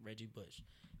was with Reggie Bush.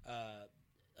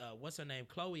 What's her name?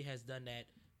 Chloe has done that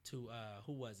to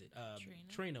who was it?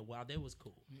 Trina. While they was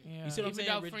cool. Yeah. You see what I'm Even saying?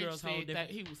 though Rich French girls whole said different.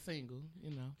 that he was single,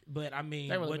 you know. But I mean,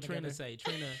 They were what living Trina together. say?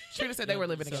 Trina. Trina said they were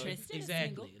living So, together. Tristan is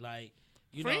exactly. Like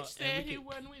you French know, and said we he can-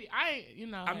 wasn't with it. I ain't, you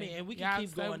know. I mean, and we can y'all keep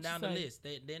say going what you down the say. list.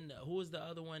 Then who was the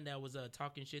other one that was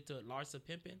talking shit to Larsa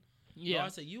Pimpin? Yeah.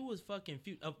 Larsa, you was fucking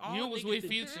of all You was niggas with that-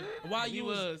 Future. while You you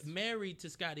was was. married to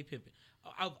Scottie Pippen.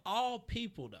 Of all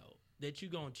people though that you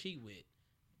gonna cheat with,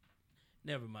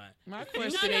 never mind. My Future-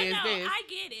 question is this. I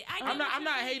get it. I get I'm not. what I'm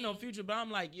you're not hating saying. on Future, but I'm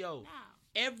like, yo, No.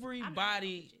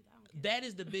 everybody. I don't care. That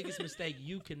is the biggest mistake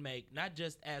you can make, not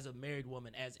just as a married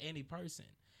woman, as any person,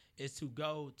 is to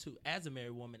go to as a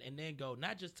married woman and then go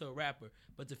not just to a rapper,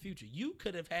 but to Future. You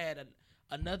could have had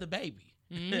another baby.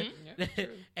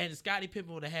 And Scottie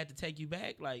Pippen would have had to take you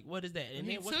back. Like, what is that? And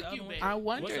He then what's the took other you one? back. I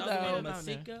What's wonder the other one? though.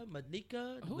 Masika,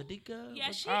 Madika, Who? Madika.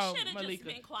 Yeah, she Oh, should have just Malika.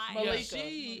 been quiet. Malika. Yeah,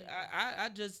 she. I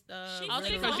just. She Oh, was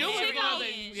she Really? gonna, Because you was she gonna,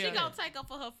 really- she yeah. gonna take up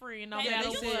for her friend no Baby, Yeah, matter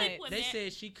they you what. said, with they that.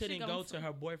 said she couldn't gonna go to fuck.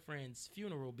 her boyfriend's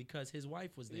funeral because his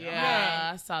wife was there.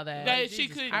 Yeah, I saw that. They- Jesus she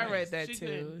couldn't. I read that She too.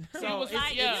 couldn't. So She So was it's-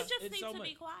 Like, yeah. you just it's need so to much-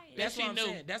 be quiet. That's she what I'm knew.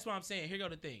 saying. That's what I'm saying. Here go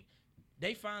the thing.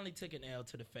 They finally took an L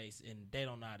to the face, and they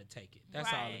don't know how to take it. That's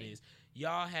all it Right. is.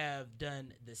 Y'all have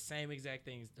done the same exact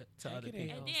things to Take other it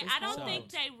people. And It's then I don't hard. think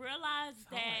they realized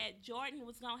hard. that Jordan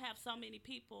was gonna have so many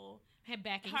people Had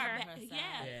backing her her. back. her side.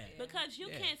 Yeah, Yeah. because you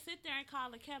Yeah. can't sit there and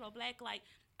call a kettle black. Like,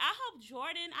 I hope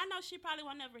Jordan. I know she probably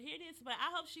will never hear this, but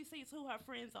I hope she sees who her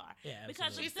friends are. Yeah, Because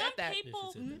absolutely. if She said some that. people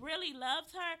Yeah, she said that. really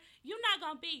loved her, you're not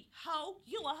gonna be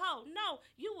you a hoe. No,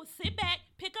 you will sit back,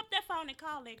 pick up that phone, and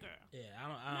call that girl. Yeah,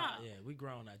 No. yeah, we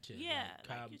grown out here. Yeah,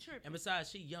 Like, like you tripping. and besides,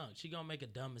 she young. She gonna make a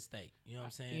dumb mistake. You know what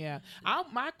I'm saying? Yeah.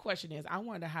 My question is, I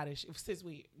wonder how to since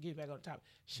we get back on the top,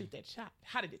 shoot that shot.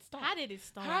 How did it start? How did it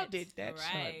start? How did that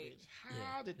shot? Right.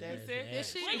 How did Yeah, that? yeah. That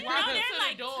She Well, you walked know her they're to the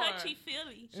like door. touchy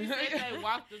feely. She said they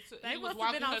walked her to, They he was must have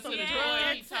walking been on her to some the drugs. door and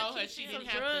Yeah, he told her touchy she feely. didn't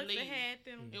have to drugs leave. that had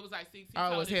them. It was like 6. He Oh, it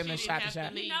told was her him she that didn't shot the have to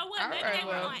shot. leave. You know what? All Maybe right, they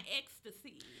were well. on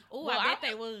ecstasy. Oh, Well, I I- bet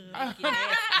they was.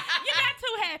 You got too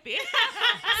too happy.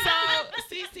 So,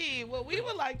 Cece, what we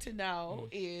would like to know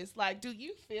is, like, do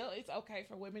you feel it's okay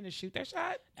for women to shoot their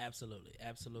shot? Absolutely.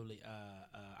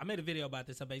 I made a video about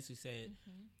this. I basically said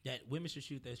that women should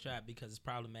shoot their shot because it's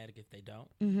problematic if they don't,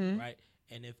 right?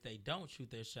 And if they don't shoot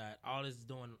their shot, all it's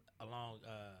doing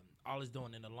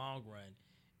in the long run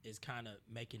is kind of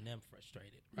making them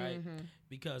frustrated, right?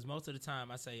 Because most of the time,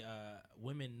 I say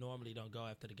women normally don't go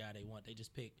after the guy they want. They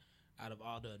just pick out of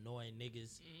all the annoying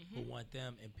niggas who want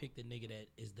them and pick the nigga that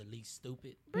is the least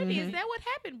stupid. Brittany, is that what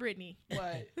happened, Brittany?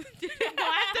 What? You didn't go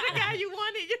after the guy you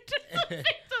wanted. You just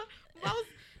picked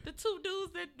the two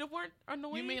dudes that weren't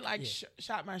annoying. You mean like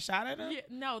shot my shot at them? Yeah,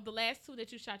 no, the last two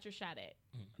that you shot your shot at.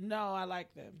 No, I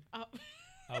like them. Oh.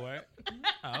 Oh, word?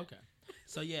 Oh, okay.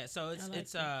 So yeah, so it's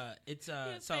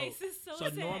Your face is so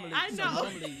sad. normally I know.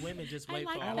 normally women just wait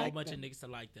like for a them. whole I like bunch them. of niggas to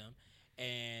like them,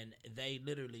 and they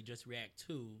literally just react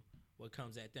to what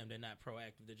comes at them. They're not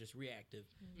proactive; they're just reactive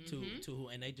to who,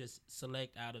 and they just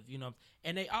select out of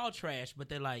and they all trash, but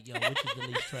they're like, yo, which is the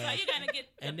least So trash? you're gonna get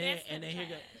the And then best and of then the here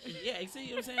trash. go, yeah, see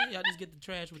what I'm saying? Y'all just get the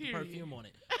trash with the Period. perfume on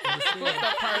it. And it's still- With the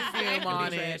perfume the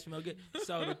on trash it. smell good.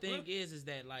 So the thing is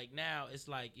that like now it's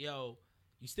like, yo,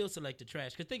 you still select the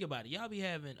trash. Cause think about it, y'all be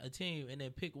having a team and then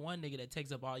pick one nigga that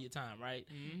takes up all your time, right?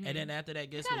 And then after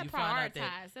that, guess You what? gotta You find out that.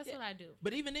 prioritize. That's what I do.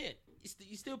 But even then,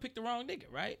 you still pick the wrong nigga,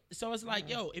 right? So it's like,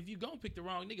 yo, if you gonna pick the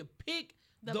wrong nigga, pick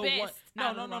The the best one.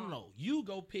 out No, of no, them no, all. no. You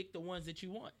go pick the ones that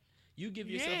you want. You give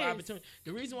yourself Yes. opportunity.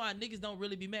 The reason why niggas don't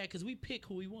really be mad because we pick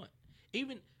who we want.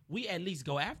 Even we at least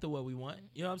go after what we want.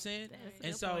 You know what I'm saying? That's a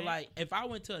And good so point. like, if I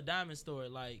went to a diamond store,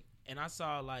 like, and I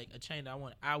saw like a chain that I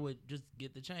want, I would just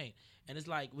get the chain. And it's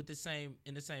like with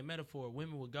in the same metaphor,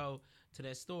 women would go to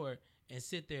that store and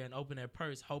sit there and open their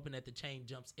purse, hoping that the chain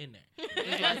jumps in there.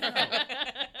 It's like, no.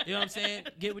 You know what I'm saying?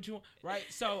 Get what you want, right?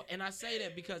 So, and I say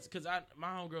that because my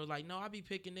homegirl was like, no, I be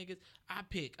picking niggas. I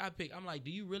pick. I'm like,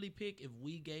 do you really pick if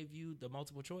we gave you the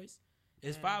multiple choice?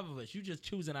 It's 5 of us. You just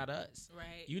choosing out of us.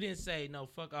 Right. You didn't say, no,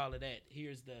 fuck all of that.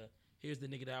 Here's the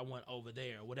nigga that I want over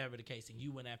there, or whatever the case, and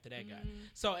you went after that guy.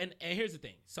 So, and here's the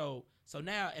thing. So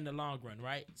now in the long run,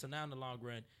 right? So now in the long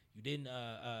run, you didn't,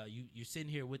 you're sitting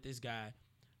here with this guy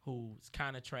who's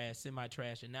kind of trash,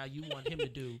 semi-trash, and now you want him to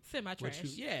do Semi-trash.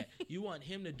 you want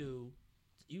him to do,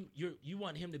 you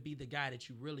want him to be the guy that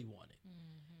you really wanted.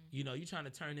 You know, you trying to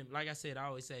turn him, like I said, I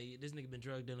always say, this nigga been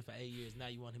drug dealing for 8 years, now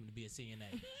you want him to be a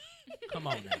CNA. Come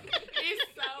on now. It's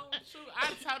so true.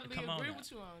 I totally Come on agree now.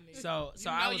 with you on this. So you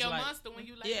I know was your like, monster when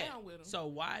you lay down with him. so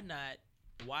why not,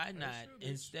 true, bitch.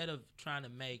 instead of trying to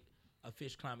make a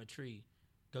fish climb a tree,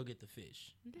 go get the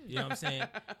fish. You know what I'm saying?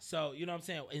 So, you know what I'm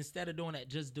saying? Instead of doing that,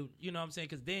 just do, you know what I'm saying?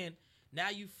 Because then, now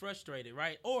you frustrated,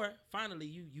 right? Or, finally,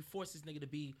 you force this nigga to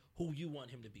be who you want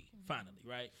him to be. Finally,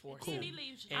 right? Cool. Cool. And he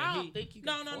leaves you. And I don't think you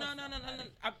No. can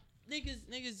force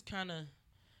Niggas kind of,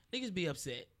 niggas be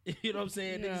upset. You know what I'm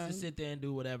saying? Yeah. Niggas just sit there and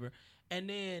do whatever. And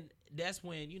then, that's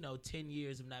when, 10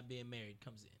 years of not being married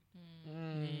comes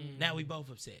in. Now we both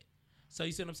upset. So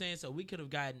you see what I'm saying? So we could have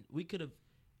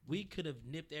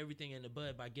nipped everything in the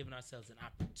bud by giving ourselves an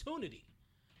opportunity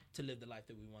to live the life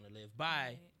that we want to live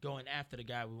by going after the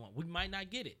guy we want. We might not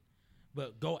get it,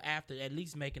 but go after, at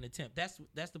least make an attempt. That's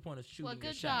the point of shooting Well, your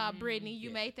good shot. job, Brittany. You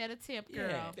Yeah. made that attempt, girl.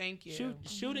 Yeah. Thank you.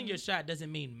 Shooting your shot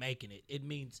doesn't mean making it. It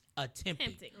means attempting.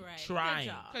 Tempting. Right. Trying.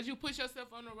 Good job. Because you put yourself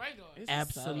on the radar. It's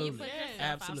Absolutely. You put yourself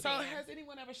Absolutely. out So there. has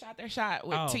anyone ever shot their shot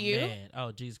Oh, to you? man.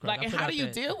 Oh, Jesus Christ. Like, I and put how out do you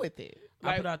that- deal with it? I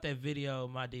Like, put out that video,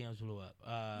 my DMs blew up.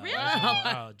 Really?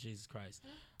 Oh, Jesus Christ.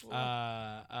 with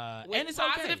And it's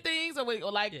positive okay. things,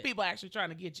 or like Yeah. people actually trying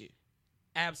to get you.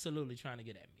 Absolutely trying to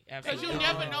get at me. Because Absolutely. you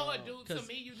never know a dude. To 'Cause-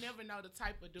 me, you never know the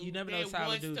type of dude You never know that the type of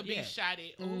wants dude, to be yeah. shot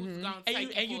at. Who's gonna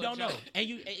take and you for don't a know, joke. and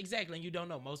you exactly, and you don't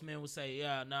know. Most men will say,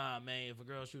 "Yeah, nah, man. If a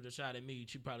girl shoot a shot at me,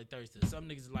 she probably thirsty." Some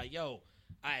niggas is like, "Yo,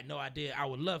 I had no idea. I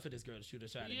would love for this girl to shoot a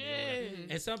shot at me." Or whatever. Yeah.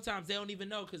 And sometimes they don't even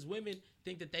know because women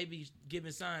think that they be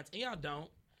giving signs, and y'all don't.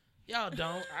 Y'all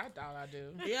don't. I thought I do.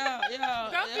 Y'all Don't be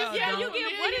y'all Yeah, don't. you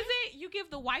give, Yeah. what is it? You give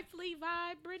the wifely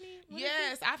vibe, Brittany? What is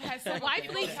Yes, I've had some Wifely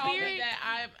people tell me spirit?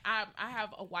 that I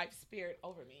have a wife spirit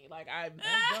over me. Like That's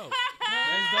dope.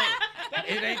 That's dope.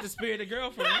 It ain't the spirit of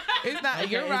girlfriend. it's not.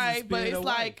 Okay, You're it's the right, but spirit it's of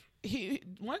like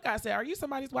one guy said, "Are you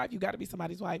somebody's wife? You got to be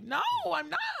somebody's wife." No, I'm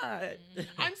not.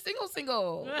 I'm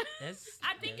single. That's,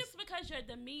 I think that's- it's because your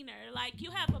demeanor, like you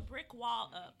have a brick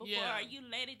wall up before Yeah. you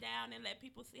let it down and let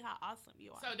people see how awesome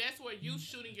you are. So that's where you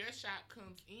shooting your shot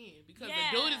comes in. Because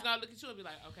Yeah. the dude is going to look at you and be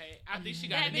like, okay, I think she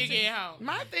got That a nigga at home.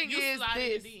 My thing You is slide in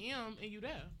this, the DM and you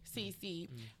there. CC.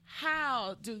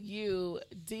 How do you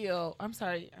deal? I'm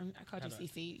sorry, I called you Hello.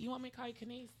 CC. You want me to call you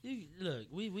Kenise? Look,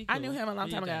 we I cool. knew him a long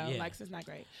Do time your ago. thing, yeah. Like, since ninth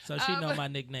grade. So she know my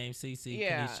nickname, CC.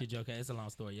 Yeah. Kanisha Joker. It's a long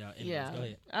story, y'all. Anyways, Yeah.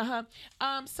 go ahead.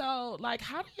 So like,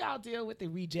 how do y'all deal with the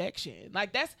rejection?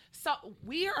 Like,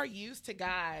 we are used to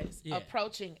guys Yeah.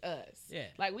 approaching us. Yeah.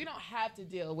 Like, we don't have to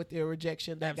deal with the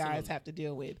rejection that guys Absolutely. have to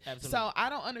deal with. Absolutely. So I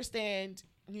don't understand,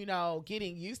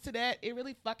 getting used to that. It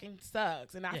really fucking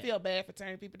sucks. And I Yeah. feel bad for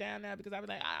turning people down now because I be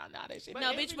like, I don't know that shit.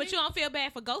 No, bitch, but you don't feel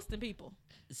bad for ghosting people.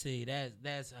 See,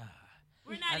 that's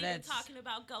We're not even that's- talking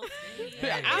about ghosting here.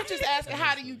 Yeah. I'm just asking,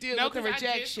 how do you deal with the 'cause I just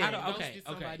rejection? had okay. ghosted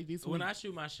somebody this When week. I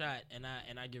shoot my shot and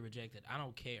I get rejected, I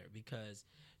don't care because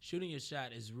shooting your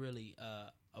shot is really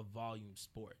a volume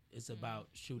sport. It's about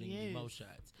shooting the Yes. most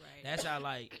shots. Right. That's how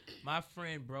my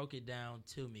friend broke it down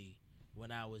to me when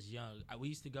I was young. We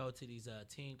used to go to these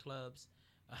teen clubs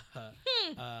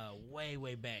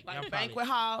way back. Y'all Like probably- banquet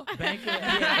hall. Banquet,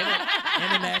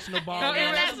 yeah, international ball.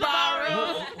 International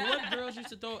ballroom. What girls used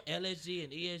to throw LSG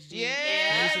and ESG?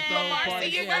 Yeah. They used to throw Marcia,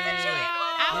 parties. you Yeah, remember yeah, yeah.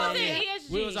 I was Yeah, in yeah.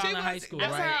 ESG. We was all in high school,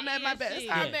 That's right? how I met my best. ESG.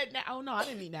 I Yeah. met. Oh no, I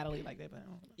didn't meet Natalie like that, but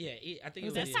Yeah, I think it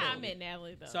was That's ESG. how I met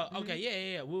Natalie, though. So okay,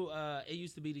 yeah. It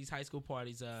used to be these high school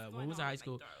parties. When we was in high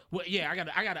school. Throw. Well, yeah, I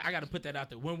gotta put that out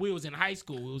there. When we was in high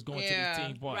school, we was going Yeah. to these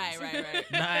teen parties.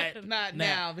 Right. not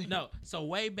Now, now. no. So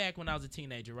way back when I was a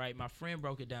teenager, right? My friend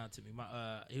broke it down to me.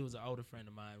 He was an older friend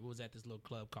of mine. We was at this little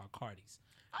club called Cardi's.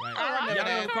 Right? I remember Y'all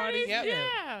that. know Cardi's? Yep.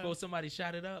 Yeah. Before somebody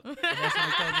shot it up, and that's when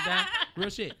they closed it down. Real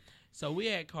shit. So we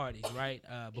had Cardi's, right?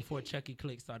 Before Chucky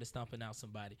Click started stomping out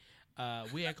somebody.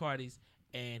 We had Cardi's,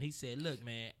 and he said, "Look,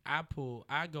 man, I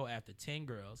go after 10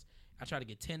 girls. I try to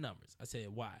get 10 numbers." I said,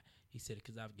 "Why?" He said,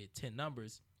 "Because I get 10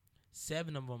 numbers,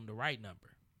 7 of them the right number."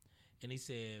 And he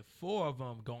said, 4 of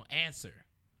them gonna answer,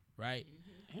 right?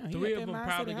 Damn, he 3 had of that them mindset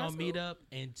probably in high gonna meet school. up,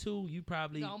 and 2 you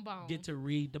probably Gone bone. get to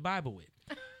read the Bible with.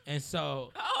 And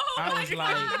so Oh, I my was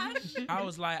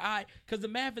gosh. like, all right, because the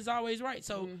math is always right.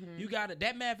 So you got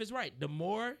that math is right. The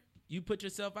more you put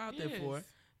yourself out there for,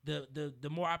 the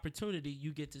more opportunity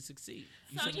you get to succeed.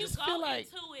 So you just go feel like-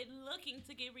 into it looking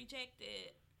to get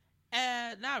rejected.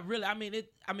 not really. I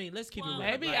mean, let's keep Well, it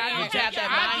real. Maybe Like, I Yeah. just have I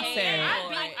that do. mindset.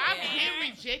 Right. I've Yeah. been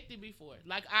rejected before.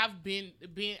 Like I've been.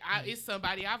 It's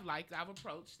somebody I've liked. I've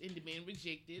approached and been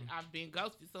rejected. I've been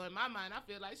ghosted. So in my mind, I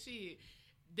feel like shit.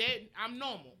 That I'm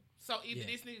normal. So either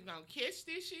this nigga gonna catch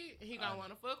this shit and he gonna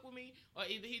wanna fuck with me, or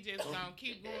either he just gonna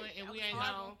keep going and we ain't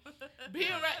gonna be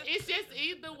around. It's just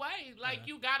either way. Like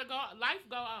you gotta go. Life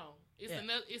go on. It's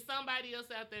another. It's somebody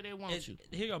else out there that wants you.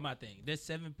 Here go my thing. There's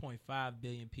 7.5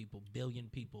 billion people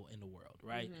in the world,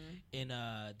 right? In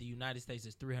the United States,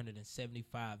 there's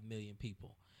 375 million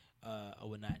people, or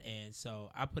whatnot. And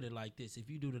so I put it like this: if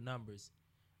you do the numbers,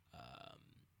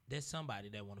 there's somebody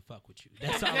that want to fuck with you.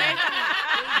 That's all.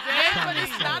 But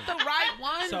it's not the right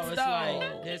ones, So it's though.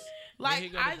 like this.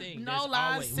 Like, I know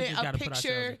Lon sent a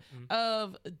picture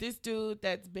of this dude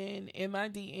that's been in my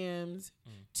DMs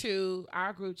to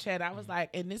our group chat. I was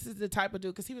like, and this is the type of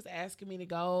dude, because he was asking me to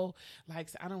go, like,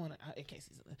 I don't want to, in case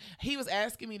he was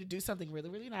asking me to do something really,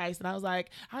 really nice. And I was like,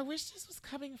 I wish this was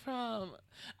coming from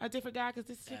a different guy, because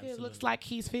this nigga looks Absolutely. like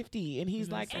he's 50. And he's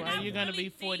like, And Well, I you're gonna really be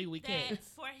 40 think with that cats.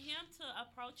 for him to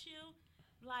approach you,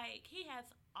 like he has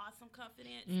awesome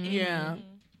confidence. yeah,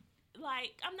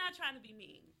 Like I'm not trying to be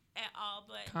mean at all,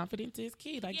 but confidence is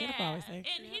key, like yeah, Jennifer always say. and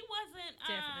he wasn't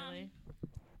Definitely.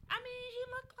 I mean, he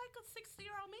looked like a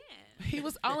 60-year-old man. He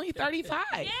was only 35.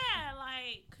 Yeah,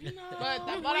 like But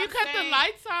When what you I'm cut the saying-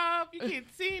 lights off, you can't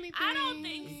see anything. I don't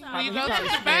think so. When you go Probably to the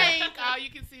smell. bank, all you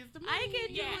can see is the money. I can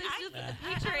do Yeah, is I just can- a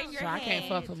picture in your So I head. can't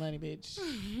fuck for money, bitch.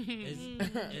 It's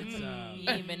You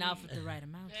ain't been off with the right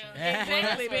amount.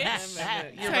 Exactly, bitch.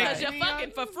 You're Take right. Because you're me fucking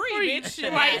out for for free,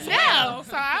 bitch. right now.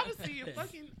 So obviously you're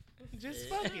fucking just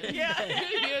fucking. Yeah.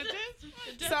 You're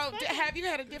just So have you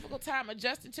had a difficult time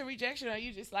adjusting to rejection, or are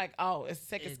you just like, oh, it's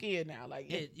second skin now?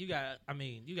 Like, you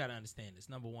gotta understand this.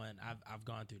 Number one, I've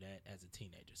gone through that as a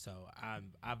teenager, so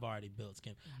I've already built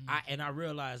skin. I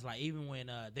realized, like, even when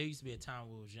there used to be a time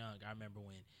when we was young, I remember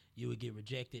when you would get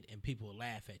rejected and people would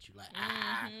laugh at you like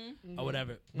or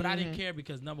whatever. But I didn't care,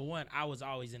 because number one, I was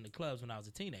always in the clubs when I was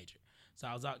a teenager. So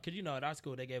I was out, because at our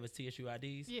school they gave us TSU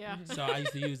IDs. yeah. So I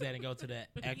used to use that and go to the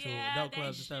actual yeah, adult they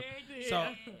clubs and stuff. sure did. So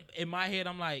in my head,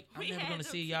 I'm like, I'm We never had gonna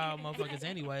them see too. y'all motherfuckers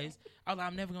anyways. I'm like,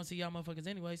 I'm never gonna see y'all motherfuckers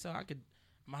anyway. So I'm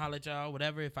gonna holler at y'all,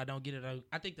 whatever. If I don't get it,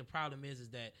 I think the problem is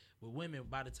that with women,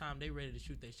 by the time they ready to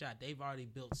shoot their shot, they've already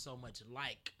built so much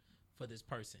like for this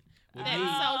person. With That's me,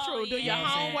 so true. Do you your know what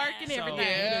I'm saying? homework and So, everything.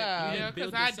 Yeah. you done Yeah, 'cause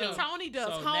built I this do. up. Tony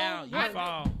does So now you homework.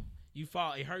 fall. you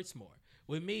fall, it hurts more.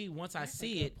 With me, once I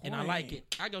see it and I like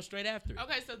it, I go straight after it.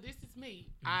 Okay, so this is me.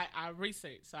 I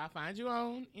research. So I find you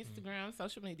on Instagram,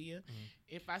 social media.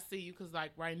 If I see you, because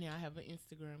like right now I have an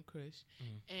Instagram crush,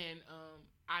 and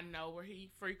I know where he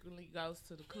frequently goes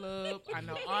to the club. I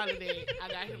know all of that. I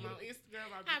got him on Instagram.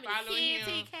 I've been following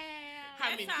him. How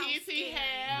many kids he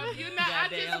have? You know, I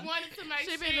just wanted to make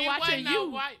sure been watching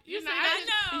you. You know, I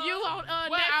know. You on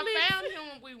well, Netflix? I found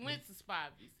him when we went to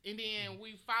Spivey's, and then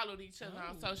we followed each other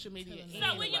on social media. So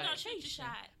when you anyway. gonna shoot your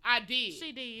shot? I did.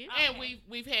 She did. And Okay.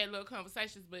 we've had little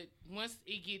conversations, but once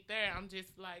it get there, I'm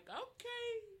just like, okay,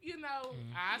 you know,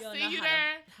 I You don't see know you how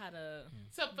there How to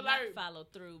to not flirt. follow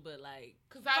through, but like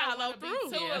Cause I don't Follow want to be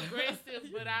through. too Yeah. aggressive,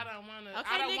 but I don't want to. Okay,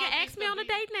 I don't nigga, want ask me on a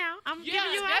date now. I'm Yeah,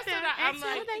 giving you out that's there. what I'm Ask me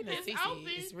on a like. date now. It's Cece, open.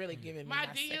 it's really giving me My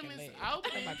my DM second is leg.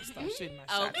 open. I'm about to start shooting my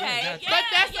shot. Okay. Gotcha. But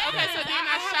that's Yeah, okay. So yeah. then I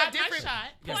have a shot my different- shot.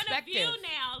 Point of view Perspective.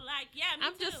 now, like me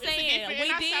I'm just too. saying. And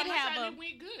we I did shot my have shot a- and we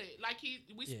good. Like we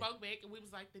Yeah. spoke back and we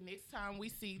was like, the next time we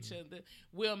see each other,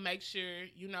 we'll make sure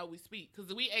we speak.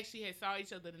 Because we actually had saw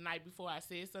each other the night before I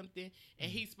said something,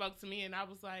 and he spoke to me, and I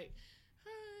was like, hi.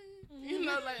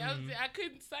 Like I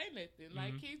couldn't say nothing.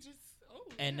 Like he just. Oh,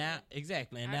 And yeah. now,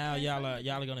 exactly. And I now can't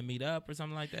y'all are gonna meet up or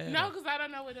something like that. No, because I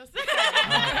don't know what else to say.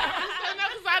 No,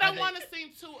 because I don't want to seem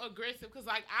too aggressive. Because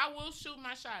like I will shoot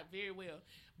my shot very well,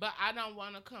 but I don't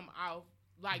want to come off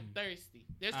like thirsty.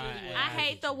 That's really what I I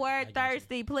hate get the you. word I get you.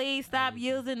 thirsty. Please stop get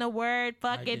you. using the word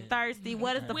I fucking get- thirsty.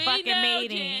 What is the We fucking know,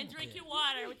 meaning? Jen. Drink your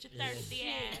water with your thirsty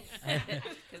ass.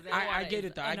 I get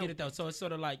it though. I get it though. So it's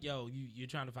sort of like, yo, you're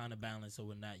trying to find a balance or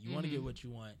whatnot. You want to get what you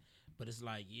want, but it's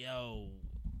like, yo,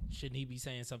 shouldn't he be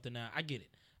saying something now? I get it.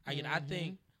 I get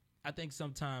it. I think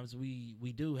sometimes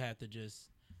we do have to just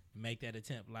make that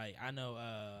attempt. Like I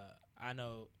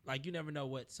know, like you never know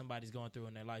what somebody's going through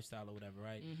in their lifestyle or whatever,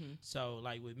 right? So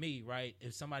like with me, right?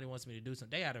 If somebody wants me to do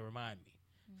something, they got to remind me.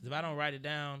 'Cause if I don't write it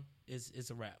down, it's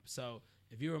a wrap. So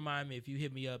if you remind me, if you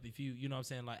hit me up, if you know what I'm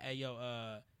saying, like, hey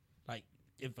yo, like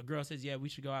if a girl says, yeah, we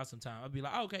should go out sometime, I'll be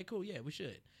like, oh, okay, cool, yeah, we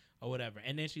should, or whatever.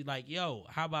 And then she's like, yo,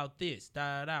 how about this?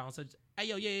 Da da da. On such, hey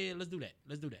yo, yeah, let's do that.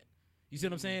 You see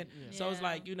what I'm saying? So it's Yeah.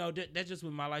 like, that's just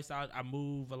with my lifestyle. I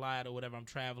move a lot or whatever. I'm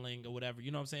traveling or whatever.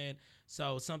 You know what I'm saying?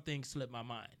 So something slipped my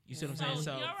mind. You see what I'm So saying?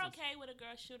 So you're okay with a girl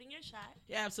shooting your shot?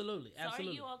 yeah, absolutely. So are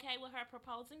you okay with her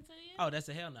proposing to you? Oh, that's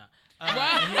a hell no.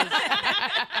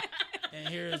 And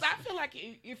here's Because I feel like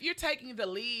if you're taking the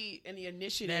lead and the that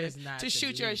initiative is not to the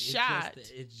shoot your lead. shot,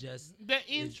 It's just The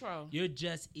intro. You're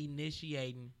just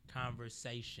initiating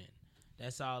conversation.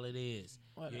 That's all it is.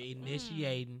 Whatever. You're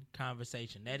initiating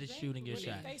conversation. That is shooting your But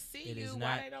shot. if they see It you, is why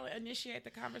not. they don't initiate the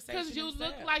conversation? Because you look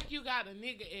themselves? like you got a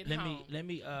nigga at home. Let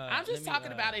me. I'm just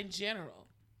talking about in general.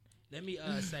 Let me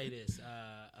say this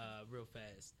real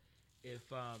fast.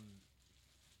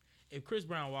 If Chris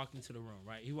Brown walked into the room,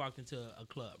 right? He walked into a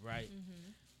club, right?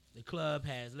 The club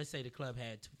has, let's say the club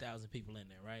had 2,000 people in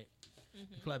there, right?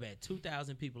 The club had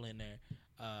 2,000 people in there.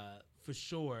 For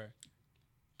sure,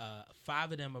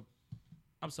 5 of them are,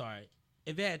 I'm sorry,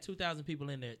 if it had 2,000 people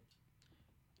in there,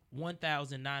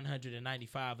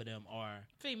 1,995 of them are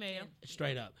Female.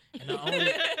 straight up. And the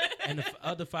only, and the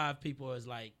other 5 people is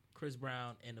like Chris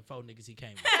Brown and the 4 niggas he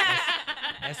came with.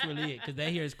 That's really it. Because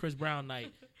they hear it's Chris Brown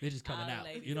night, they're just coming All out.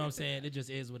 ladies. You know what I'm saying? It just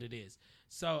is what it is.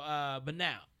 So, but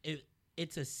now,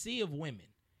 it's a sea of women,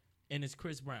 and it's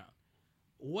Chris Brown.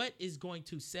 What is going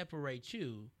to separate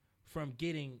you from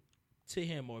getting to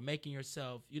him or making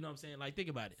yourself, you know what I'm saying? Like, think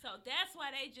about it. So that's why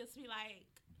they just be like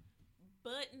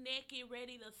butt naked,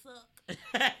 ready to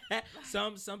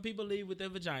suck. Some people leave with their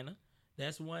vagina.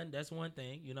 That's one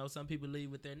thing. You know, some people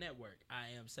leave with their network.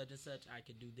 I am such and such. I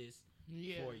can do this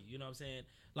for you. You know what I'm saying?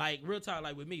 Like, real talk,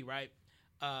 like with me, right?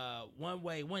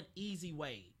 One easy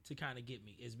way to kind of get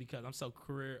me is because I'm so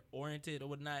career oriented or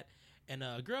whatnot. And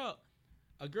a girl,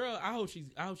 I hope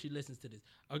she listens to this.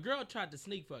 A girl tried to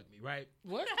sneak fuck me, right?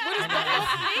 What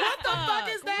the fuck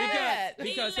is that?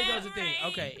 Because here goes the thing.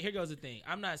 Elaborate. Okay, here goes the thing.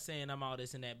 I'm not saying I'm all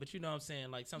this and that, but you know what I'm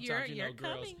saying? Like sometimes You're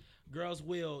girls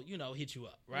will, hit you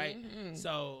up, right?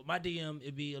 So my DM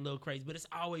it'd be a little crazy, but it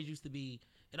always used to be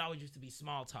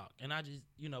small talk. And I just,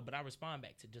 but I respond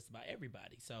back to just about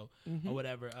everybody. So or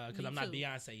whatever, because Me I'm not too.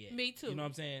 Beyonce yet. Me too. You know what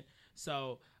I'm saying?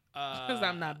 So Because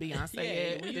I'm not Beyonce yeah,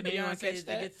 yet. when you Did anyone Beyonce, catch it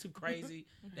that? gets too crazy.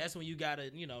 That's when you gotta,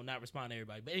 not respond to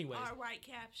everybody. But anyways, Or write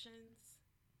captions.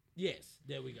 Yes,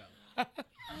 there we go.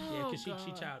 Yeah, because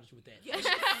she childish with that. Yeah, she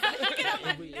get on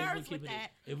my If we nerves keep with it-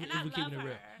 that. if we and I keep love it her.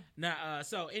 real. Now,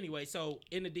 so anyway, so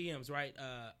in the DMs, right?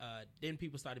 Then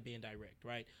people started being direct,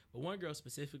 right? But one girl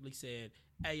specifically said,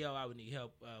 "Hey, yo, I would need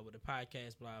help with the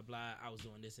podcast, blah blah. I was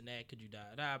doing this and that. Could you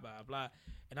blah blah?"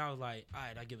 And I was like, "All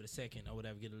right, I'll give it a second or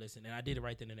whatever, get a listen." And I did it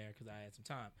right then and there because I had some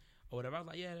time or whatever. I was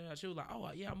like, "Yeah." She was like, "Oh,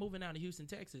 yeah, I'm moving out to Houston,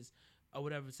 Texas." Or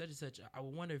whatever, such and such. I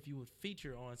would wonder if you would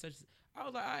feature on such. I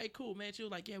was like, all right, cool, man. She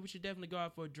was like, yeah, we should definitely go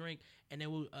out for a drink, and then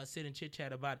we'll sit and chit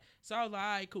chat about it. So I was like, all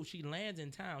right, cool. She lands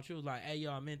in town. She was like, hey,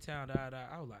 yo, I'm in town.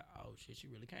 I was like, oh shit, she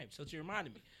really came. So she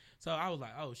reminded me. So I was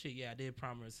like, oh shit, yeah, I did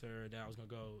promise her that I was gonna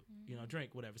go,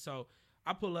 drink, whatever. So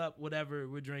I pull up, whatever,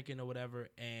 we're drinking or whatever,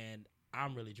 and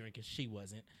I'm really drinking. She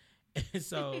wasn't. And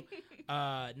so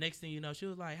next thing you know, she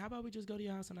was like, how about we just go to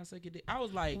your house and I suck your dick? I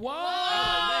was like, Whoa! See,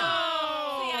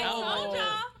 I told y'all.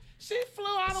 She flew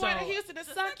all the way to So- Houston to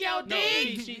suck your no,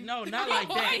 dick. no, not like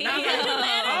that. Yeah. Not like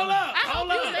that. Hold up,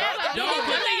 hold up. Don't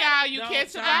one of y'all you No,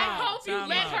 catch time her. out. I hope you Time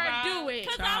let out. her do it.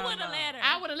 Because I Time would have out. let her.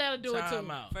 I would have let her do it too.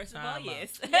 Time out. First of all, Time out.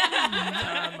 yes.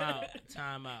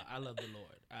 Time out. I love the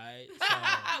Lord. All right.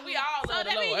 We all So love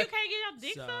that the means you Lord. can't get your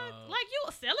dick So- sucked? Like you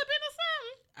a celibate or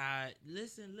something?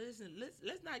 Listen.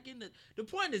 Let's not get into. The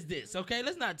point is this, okay?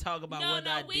 Let's not talk about No, what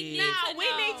no, I we did. need No,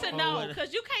 we need to Or know what-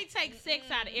 because you can't take sex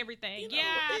out of everything. You know, Yeah,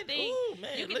 I think ooh,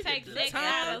 man, you can look take at sex the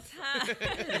out of.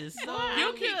 That is so- What?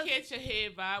 You Because- can catch a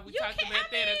head vibe. We You talked can-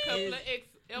 about that a couple of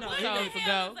No, episodes it-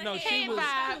 ago. No, she Head was.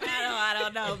 vibe. I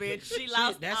don't know, bitch. She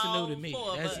lost That's all new to me.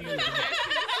 4 of That's us. new to me.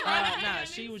 Nah,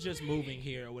 she was just moving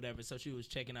here or whatever, so she was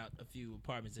checking out a few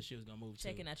apartments that she was gonna move to.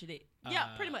 Checking out your dick.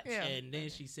 Yeah, pretty much. Yeah. And then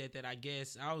she said that I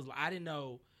didn't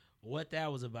know what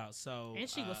that was about. So And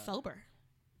she was sober.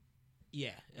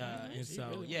 yeah, and She so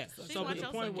really yeah. wants to So suck but your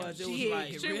the point dick. was, it She was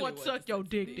like She would suck your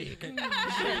dick. Can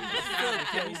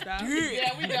we stop?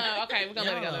 Yeah, we done. Okay, we're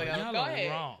gonna let it go. Y'all Go are ahead.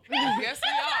 wrong. Yes, we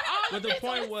are. But the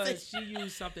point was, she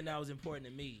used something that was important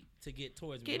to me to get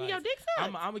towards me. Getting Like, your dick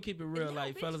I'm sucked. gonna keep it real, Yeah,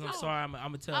 like bitch, fellas. I'm no. sorry. I'm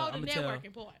gonna tell. Oh, I'm the gonna tell.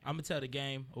 networking part. I'm gonna tell the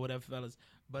game or whatever, fellas.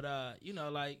 But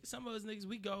like some of us niggas,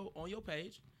 we go on your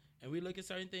page and we look at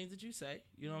certain things that you say.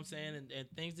 You know what I'm saying, and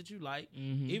things that you like,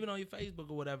 even on your Facebook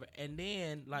or whatever. And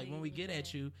then like when we get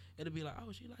at you, it'll be like,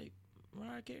 oh, she like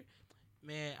Mariah Carey.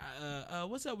 Man,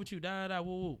 what's up with you? Woo,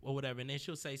 woo, or whatever. And then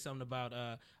she'll say something about,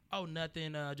 oh,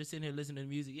 nothing. Just sitting here listening to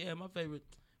music. Yeah, my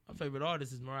favorite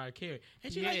artist is Mariah Carey.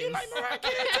 And she's like, you like Mariah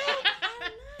Carey too?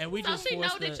 And we So just she know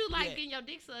forced that you like yeah. getting your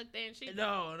dick sucked, and she.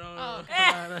 No. Oh.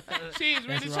 She's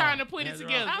really That's trying wrong. to put it That's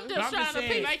together. wrong. I'm But just trying to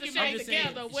saying- piece Make the it shade make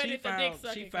together. Where she did the dick found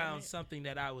sucking she come found in? something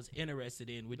that I was interested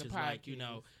in, which The is like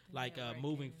podcast. like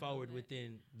moving forward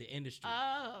within the industry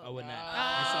Oh. or whatnot.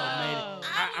 Oh. And so it made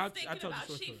it. I was thinking told the about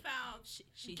source she first. found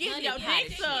She Getting your honey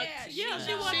dick potted. sucked. Yeah, Yeah, she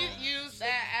she was- wanted She used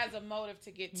that as a motive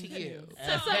to get to you.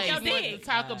 to suck They your wanted to dick.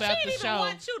 talk She about She the didn't even show.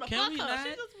 want you to Can fuck we her. not?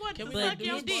 She just wanted Can to we suck not do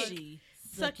your this? dick.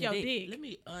 Suck your dick. Let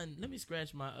me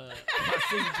scratch my my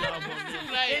seat job on this.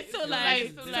 Too late. It's too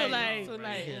late. This Too is late. wrong Too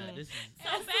right late. here. This is- So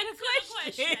back to the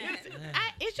question.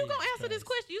 Is you gonna Jesus answer this Christ.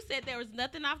 question? You said there was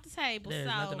nothing off the table. There's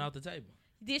so nothing off the table.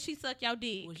 did she suck your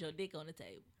dick Was your dick on the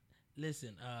table?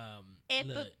 Listen,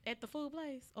 at the food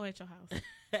place or at your house?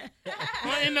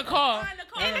 Or in the car. In the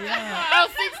car. Hey, y'all. Oh,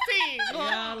 16.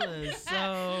 Y'all are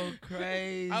so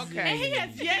crazy. Okay. And he has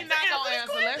He's yet not to gonna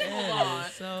answer answer. Let's this move That on.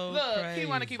 is so Look, crazy. he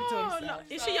want to keep it to Oh himself.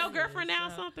 no! Is she your girlfriend now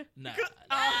or something? Nah.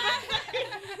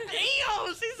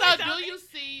 Damn, she's So do you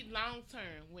see long term,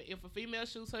 if a female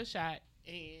shoots her shot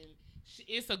and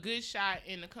it's a good shot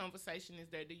and the conversation is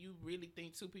there, do you really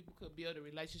think two people could build a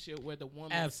relationship where the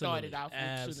woman started off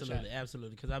with shooting a shot?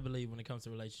 Absolutely. Because I believe when it comes to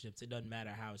relationships, it doesn't matter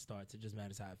how it starts; it just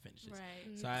matters how it finishes.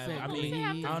 Right. So I Exactly. mean,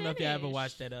 Who's it I don't know if you have to ever finish?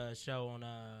 watched that show on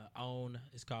OWN.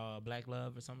 It's called Black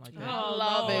Love or something like that. Oh,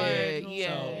 love Lord. it. So,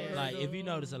 Yeah. like, if you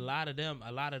notice, a lot of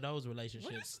those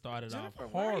relationships started Jennifer,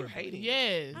 off why are you horrible. hating?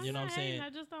 Yes. You know what I'm saying? I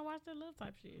just don't watch that love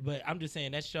type shit. But I'm just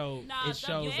saying that show, No, it don't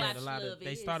shows that a watch lot Love. of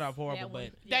they It start is off horrible, that but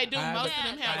one. They do. I Most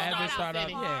haven't- of them I have haven't started started off off.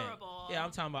 in it. Yeah. Horrible. Yeah,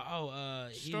 I'm talking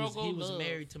about Struggle he was love.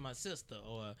 married to my sister,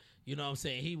 or you know what I'm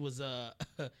saying, he was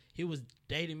he was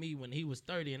dating me when he was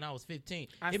 30 and I was 15.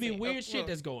 It'd be weird shit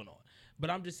that's going on. But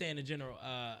I'm just saying in general,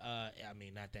 I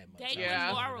mean not that much. Dating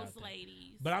Yeah. morals,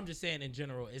 ladies. But I'm just saying in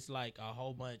general, it's like a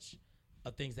whole bunch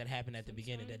of things that happen at the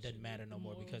beginning that doesn't matter no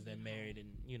more because they're married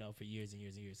and for years and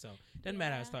years and years. So it doesn't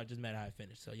matter how it starts, just matter how it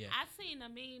finishes. So yeah. I seen a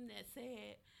meme that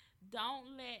said,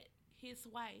 "Don't let his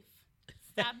wife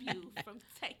stop you from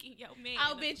taking your man."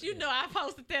 Oh, bitch, you know I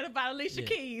posted that about Alicia Yeah.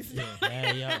 Keys. Yeah.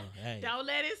 Hey, yo, hey. Don't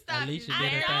let it stop Alicia you. did I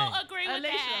her don't thing. agree with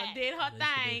Alicia that. did her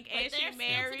Alicia thing, But and they're she still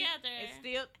married together. and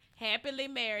still happily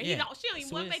married. Yeah. She don't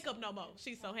even want Swiss. makeup no more.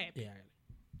 She's so happy. Yeah.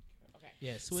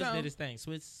 Yeah, Swiss So- did his thing.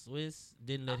 Swiss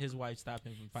didn't let his wife stop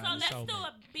him from So finding let's his do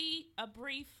soulmate. a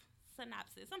brief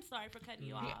synopsis. I'm sorry for cutting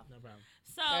you Yeah, off. no problem.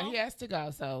 So He has to go,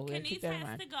 so we'll keep Kenise that in has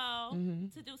mind. to go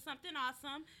Mhm. to do something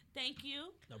awesome. Thank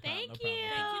you. No problem. Thank no problem. you.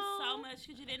 Thank you so much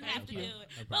because you didn't have to you. do No it.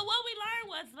 problem. But what we learned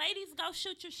was, ladies, go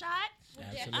shoot your shot.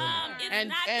 Absolutely. It's And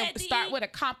not that deep. start with a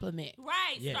compliment.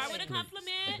 Right. Yes, Start with a please.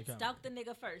 compliment. Stalk the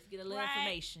nigga first. Get a little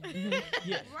Right. information.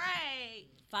 Yeah. Right.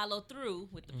 Follow through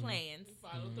with the plans.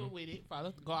 Follow through with it.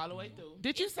 Go all the way through.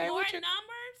 Did you It's say more what your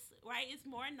numbers, right? It's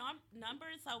more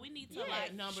numbers, so we need to Yeah,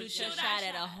 like numbers. Shoot your shoot shot our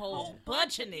at a shot. whole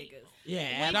bunch of niggas. Yeah, We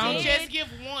add don't on. just give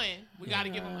one. We got to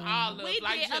give them all of We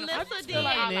like did. Jennifer. Alyssa I just did. feel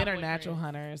like All our men are natural boyfriends.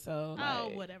 hunters, so Oh,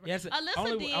 like, whatever. Yes, Alyssa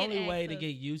only did way ask to us- get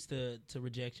used to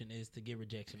rejection is to get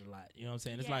rejection a lot. You know what I'm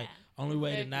saying? It's Yeah. like only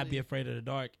way to not be Exactly. afraid of the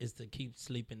dark is to keep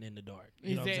sleeping in the dark.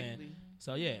 You know what I'm saying? Exactly.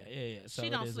 So yeah. So she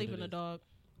it don't is sleep what in it the is. dog.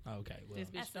 Okay, well. This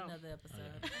bitch That's don't. another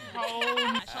episode.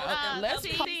 let's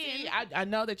see, see. I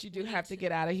know that you do have to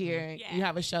get out of here. And Yeah. You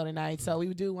have a show tonight, so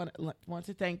we do want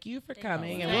to thank you for Thank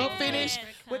coming, you. and we'll Thank finish you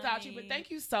for without you. But coming. thank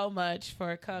you so much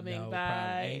for coming No problem.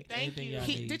 by. Thank Anything you. y'all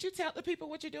need. Did you tell the people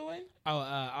what you're doing?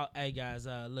 Hey guys,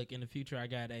 look, in the future I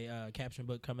got a caption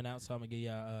book coming out, so I'm gonna give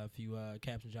y'all a few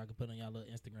captions y'all can put on y'all little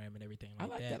Instagram and everything I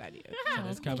like like that idea. So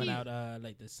that's coming out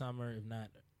like this summer, if not,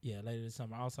 later this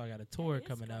summer. Also, I got a tour It's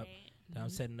coming up great. that I'm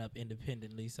setting up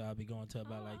independently, so I'll be going to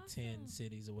about Oh, like 10 awesome.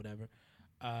 cities or whatever.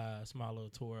 Small little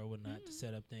tour or whatnot to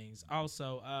set up things.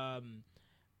 Also,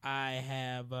 I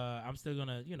have I'm still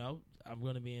gonna, I'm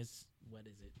gonna be in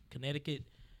Connecticut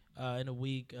in a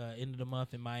week, end of the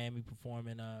month in Miami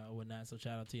performing or whatnot. So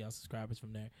shout out to y'all subscribers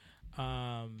from there.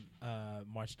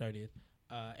 March 30th.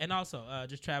 And also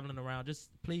just traveling around.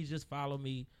 Please just follow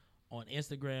me on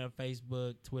Instagram,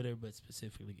 Facebook, Twitter, but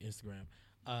specifically Instagram.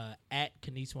 At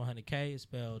Kenise100K is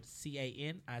spelled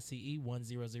CANICE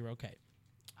 100K.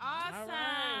 Awesome. All right.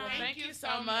 Well, Thank thank you you so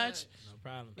so much. No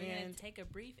problem. We're going And to take a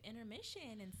brief intermission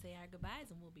and say our goodbyes,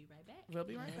 and we'll be right back. we'll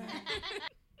be right back.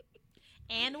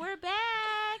 And we're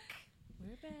back.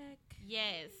 We're back.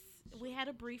 Yes, we had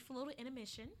a brief little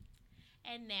intermission,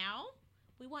 and now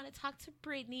we want to talk to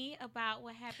Brittany about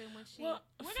what happened when she. Well,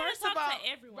 We're gonna first talk of all,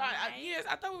 to everyone, right? right? Yes,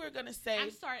 I thought we were gonna say, I'm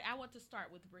sorry, I want to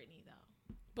start with Brittany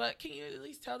though. but can you at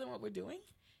least tell them what we're doing?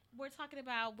 We're talking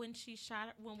about when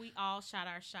we all shot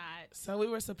our shots. So we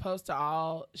were supposed to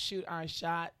all shoot our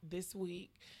shot this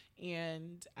week,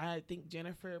 and I think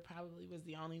Jennifer probably was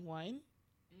the only one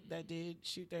that did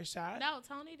shoot their shot. No,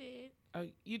 Tony did. Oh,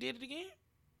 you did it again?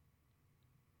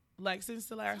 Like since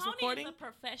the last Tony recording? is a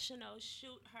professional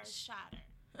shoot her shotter.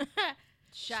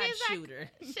 Shot She's like- shooter.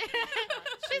 She's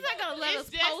not gonna let It's us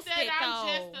just post that it I'm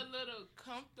though. just a little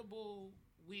comfortable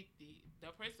with it. The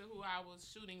person who I was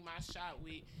shooting my shot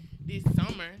with this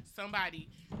summer, somebody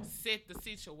set the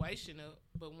situation up,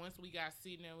 but once we got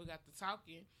sitting there, we got to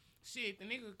talking. Shit, the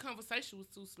nigga conversation was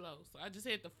too slow, so I just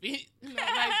had to fit.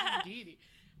 Just did it.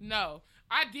 No,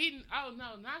 I didn't. Oh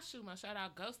no, not shoot my shot. I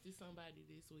ghosted somebody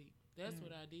this week. That's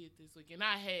what I did this week, and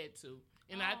I had to.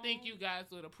 And I think you guys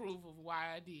would approve of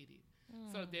why I did it.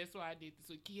 So that's why I did this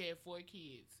week. He had 4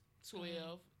 kids,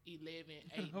 12, 11,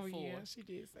 8, Oh and 4. yeah, she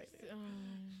did say that.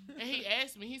 And he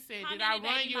asked me, he said, How did I many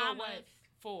run baby you mamas? away?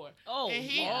 4. Oh, And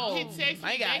he whoa. texted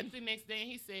my me God. back the next day, and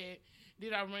he said,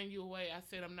 did I run you away? I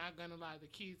said, I'm not going to lie, the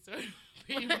kids are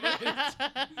pretty much.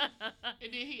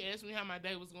 And then he asked me how my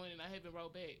day was going, and I haven't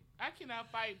wrote back. I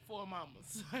cannot fight 4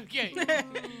 mamas. Okay.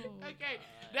 Okay.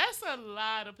 That's a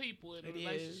lot of people in a It is.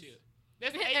 relationship.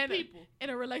 That's 8 people. In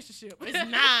a relationship. It's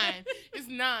 9. It's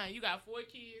 9. You got 4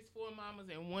 kids, 4 mamas,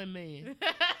 and 1 man.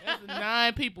 That's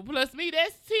 9 people. Plus me,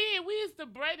 that's 10. We is the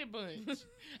Brady Bunch.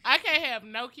 I can't have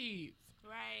no kids.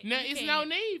 Right. No, You it's can't. no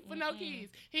need for no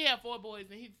kids. He had 4 boys,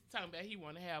 and he's talking about he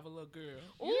want to have a little girl.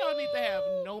 You don't need to have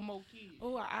no more kids.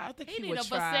 Oh, I think He he need would a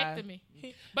try. vasectomy.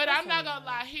 But That's I'm not a gonna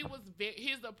lot. lie,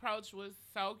 his approach was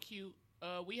so cute.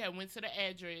 We had went to the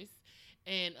address,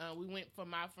 and we went for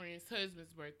my friend's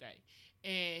husband's birthday,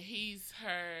 and he's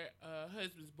her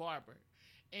husband's barber,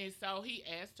 and so he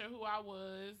asked her who I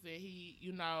was, and he,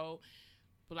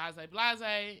 blase,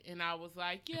 and I was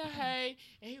like, yeah, hey,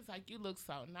 and he was like, you look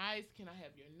so nice, can I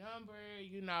have your number,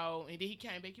 and then he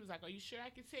came back, he was like, are you sure I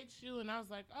can text you, and I was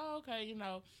like, oh, okay,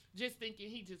 just thinking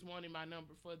he just wanted my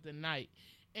number for the night,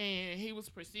 and he was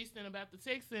persistent about the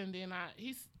text, and then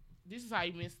this is how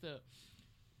he messed up.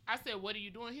 I said, what are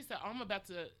you doing? He said, I'm about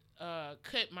to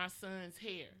cut my son's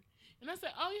hair. And I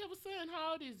said, oh, you have a son?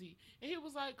 How old is he? And he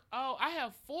was like, oh, I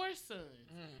have 4 sons.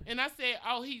 And I said,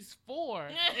 oh, he's 4.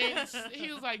 And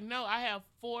he was like, no, I have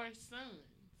 4 sons.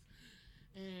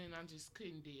 And I just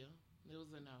couldn't deal. It was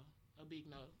a no, a big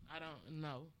no. I don't,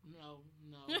 no.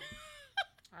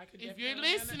 If you're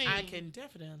listening, I can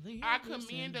definitely. I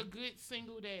commend a good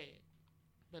single dad,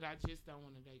 but I just don't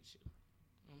want to date you.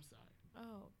 I'm sorry.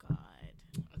 Oh God.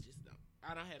 I just don't.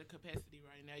 I don't have the capacity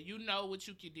right now. You know what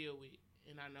you can deal with,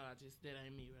 and I know that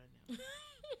ain't me right now.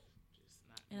 Just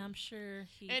not. And I'm sure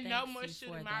he And no thanks more you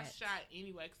shooting for my that. shot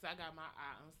anyway, because I got my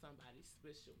eye on somebody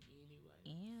special anyway.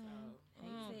 Yeah. So,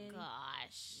 Oh Hey, Zeddy.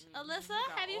 gosh. Mhm. Alyssa,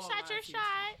 Got have you all shot my your attention.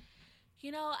 shot?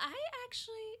 You know, I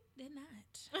actually did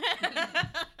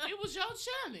not. it was your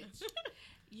challenge.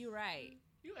 You're right.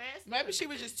 You asked. Maybe us. she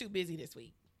was just too busy this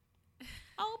week.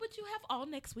 Oh, but you have all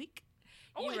next week.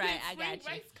 Oh, You're and right, then I spring got you.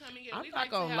 break's coming in. I'm We not like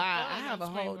to gonna have lie. fun I have a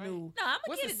on spring whole break. new. No, I'm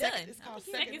What's gonna the get it second? done. It's I'm called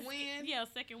gonna get it second win. Yeah,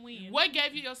 second win. What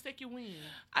gave you your second win?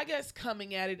 I guess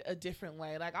coming at it a different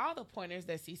way. Like all the pointers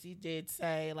that Cece did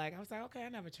say, like I was like, okay, I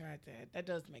never tried that. That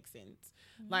does make sense.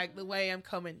 Like the way I'm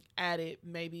coming at it,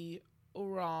 maybe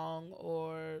wrong,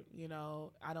 or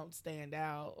I don't stand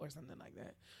out or something like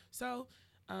that. So,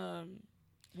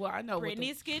 well, I know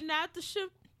Brittany's getting out to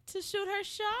shoot her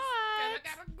shot. I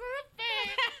got a good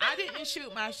fan. I didn't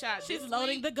shoot my shot. She's this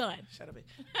loading week. the gun. Shut up.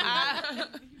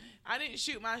 I didn't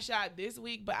shoot my shot this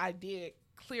week, but I did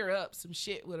clear up some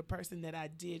shit with a person that I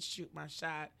did shoot my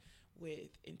shot with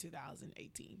in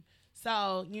 2018.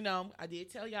 So, I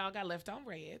did tell y'all I got left on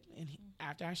red, and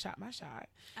after I shot my shot.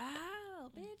 Oh,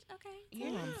 bitch. Okay.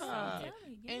 Yeah. Tell me.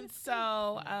 Give me And the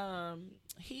so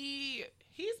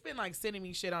he's been like sending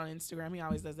me shit on Instagram. He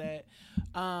always does that.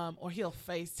 Or he'll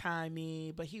FaceTime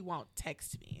me, but he won't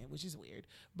text me, which is weird.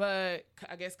 But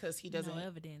I guess because he doesn't. No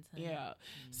evidence. Honey. Yeah.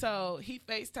 So he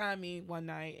FaceTimed me one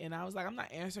night, and I was like, I'm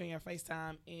not answering your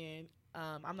FaceTime, and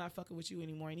I'm not fucking with you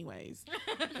anymore anyways.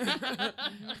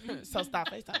 So stop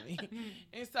FaceTiming me.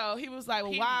 And so he was like,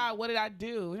 well, why? What did I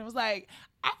do? And I was like,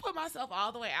 I put myself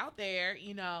all the way out there,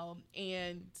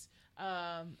 and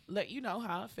let you know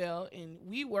how I felt. And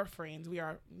we were friends. We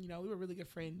were really good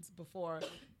friends before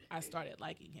I started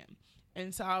liking him.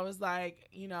 And so I was like,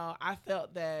 I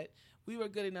felt that we were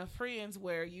good enough friends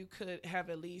where you could have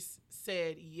at least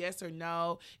said yes or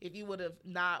no. If you would have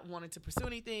not wanted to pursue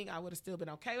anything, I would have still been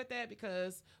okay with that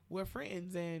because we're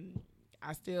friends and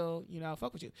I still,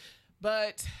 fuck with you.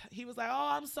 But he was like, oh,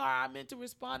 I'm sorry. I meant to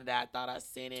respond to that. I thought I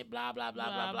sent it, blah, blah, blah,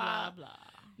 blah, blah, blah.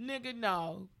 Nigga,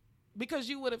 no. Because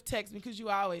you would have texted me, because you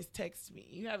always text me.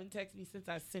 You haven't texted me since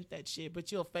I sent that shit,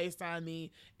 but you'll FaceTime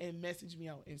me and message me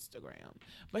on Instagram.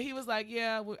 But he was like,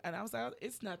 yeah, and I was like,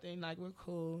 it's nothing. Like, we're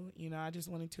cool. I just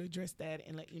wanted to address that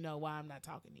and let you know why I'm not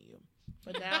talking to you.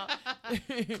 But now,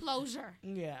 Closure.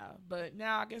 yeah. But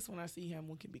now I guess when I see him,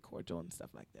 we can be cordial and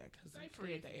stuff like that because I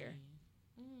cleared the air.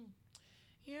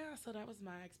 Yeah, so that was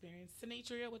my experience.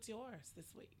 Sinitria, what's yours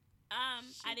this week?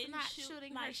 I didn't not shoot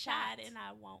shooting my her shot, shot. and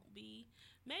I won't be.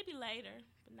 Maybe later,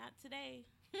 but not today.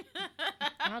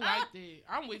 I like that.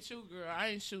 I'm with you, girl. I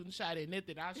ain't shooting shot at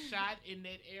nothing. I shot and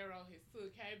that arrow has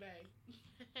took. Hey,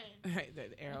 babe.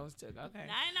 The arrows took. Okay.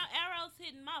 Now, I ain't no arrows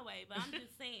hitting my way, but I'm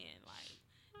just saying, like,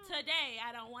 today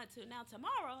I don't want to. Now,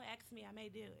 tomorrow, ask me, I may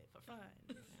do it for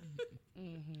fun.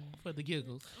 For the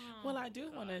giggles. Well, I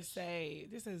do want to say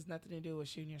this has nothing to do with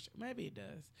shooting your shot. Maybe it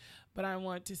does. But I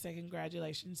want to say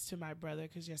congratulations to my brother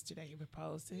because yesterday he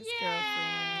proposed to his girlfriend.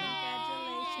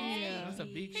 Congratulations. Yeah. That's a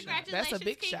big shot. Congratulations, That's a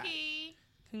big Kiki. shot.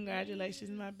 Congratulations,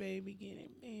 my baby getting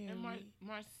married. And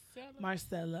Marcella?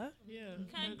 Marcella. Yeah.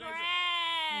 Congrats.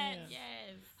 Yeah. Yes.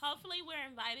 Hopefully, we're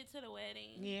invited to the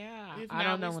wedding. Yeah. If I not,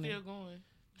 don't know we're when still going.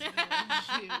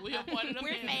 Shit, we're a part of the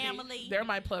We're family. family. they're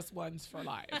my plus ones for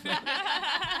life.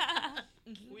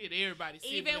 We had everybody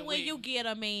sitting Even at when you wedding. get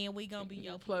a man, we gonna be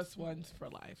your Plus ones for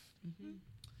life.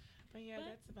 But yeah,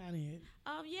 that's about it.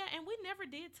 Yeah, and we never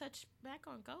did touch back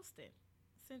on ghosting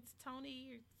since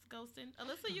Tony is ghosting.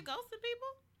 Alyssa, you ghosting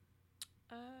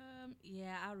people?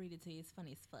 Yeah, I'll read it to you. It's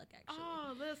funny as fuck, actually.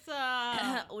 Oh,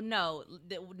 Alyssa. Oh, no.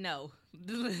 No.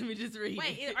 Let me just read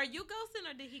Wait, it. are you ghosting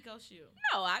or did he ghost you?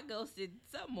 No, I ghosted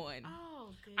someone. Oh,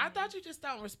 good. I thought you just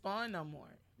don't respond no more.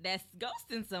 That's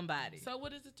ghosting somebody. So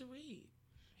what is it to read?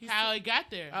 How it got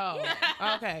there. Oh,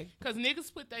 okay. Because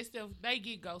niggas put they stuff, they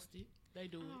get ghosted. They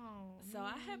do it. Oh, So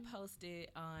I had posted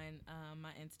on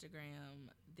my Instagram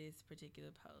this particular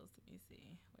post. Let me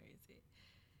see. Where is it?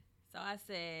 So I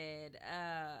said,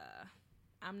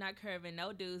 I'm not curving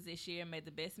no dudes this year. May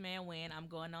the best man win. I'm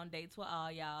going on dates with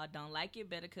all y'all. Don't like it,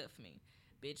 better cuff me.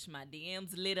 Bitch, my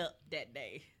DMs lit up that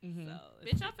day. Mhm. So,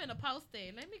 bitch, I'm finna post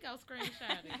it. Let me go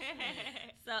screenshot it.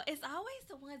 so it's always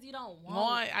the ones you don't want.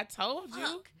 Boy, I told you.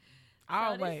 Fuck. So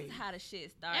Always. this is how the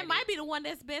shit started. It might be the one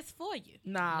that's best for you.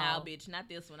 No. No, bitch, not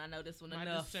this one. I know this one My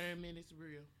enough. discernment is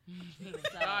real. So,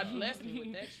 God bless me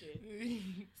with that shit.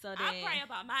 so then, I pray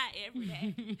about mine every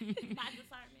day. My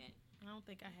discernment. don't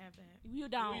think I have that. You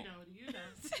don't. You know. You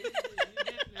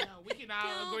definitely know. We can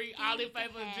all Don't agree. All in think I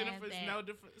favor of have Jennifer's that. no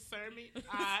different sermon.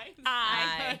 I.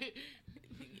 Aye.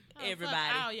 Oh, Everybody.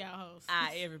 fuck all y'all hoes.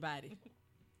 Everybody.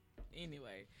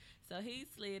 Anyway, so he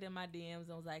slid in my DMs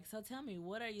and was like, so tell me,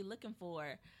 what are you looking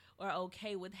for or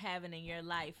okay with having in your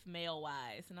life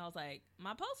male-wise? And I was like,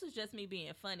 my post was just me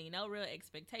being funny. No real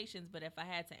expectations, but if I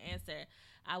had to answer,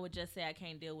 I would just say I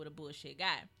can't deal with a bullshit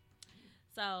guy.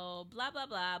 So, blah, blah,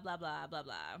 blah, blah, blah, blah,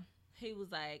 blah. He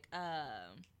was like,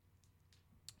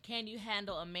 can you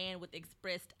handle a man with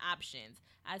expressed options?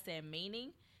 I said,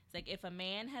 meaning? It's like, if a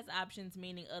man has options,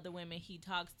 meaning other women he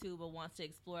talks to but wants to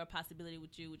explore a possibility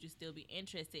with you, would you still be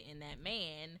interested in that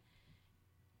man?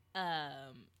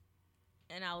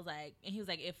 And I was like, and he was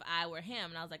like, if I were him,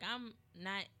 and I was like, I'm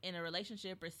not in a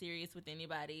relationship or serious with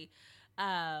anybody.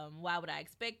 Why would I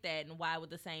expect that? And why would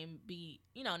the same be,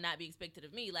 not be expected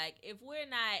of me? Like, if we're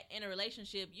not in a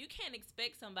relationship, you can't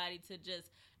expect somebody to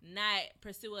just not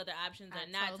pursue other options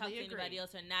or not talk to anybody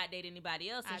else or not date anybody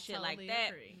else and shit like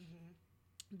that.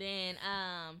 Then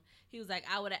he was like,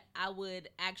 I would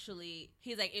actually,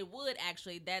 he's like, it would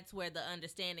actually, that's where the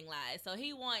understanding lies. So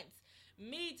he wants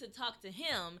me to talk to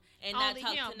him and Only not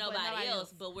talk him, to nobody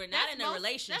else, but we're not in a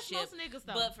relationship. That's most niggas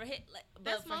though. But for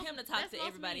him to talk to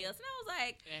everybody else, and I was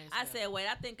like, I said, wait,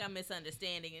 I think I'm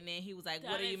misunderstanding. And then he was like,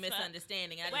 what are you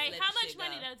misunderstanding? I just wait, let how the much shit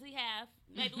money go. does he have?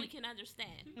 Maybe we can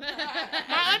understand.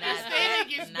 My understanding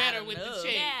gets Not better with the enough.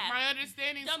 check. Yeah. My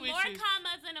understanding The more switches.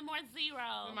 commas and the more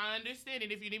zeros. My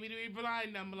understanding, if you need me to be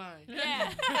blind, I'm blind.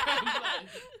 Yeah. I'm blind.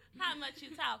 How much you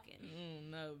talking?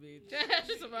 No, bitch. He Are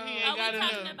ain't we got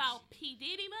talking enough. about P.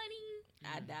 Diddy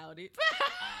money? I doubt it.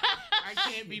 I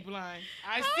can't be blind.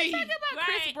 I see. Talking about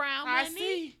Chris Right. Brown I money.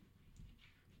 see.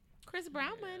 Chris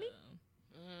Brown money.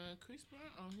 Chris Brown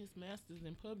on his masters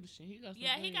in publishing. He got some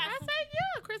Yeah, he things. got I some. say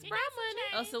yeah, Chris He Brown got some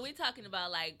money. Oh, so we talking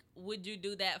about like, would you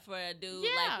do that for a dude? Yeah.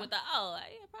 Like with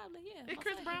probably, yeah. The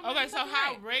Chris Brown Okay, money. so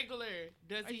how regular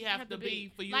does he have to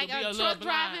be for you like to be a a truck little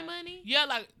driving blind? money?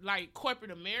 Yeah, like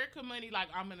corporate America money. Like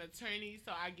I'm an attorney,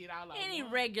 so I get all like Any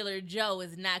what? regular Joe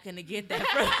is not gonna get that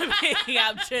from me.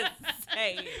 I'm just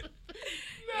saying.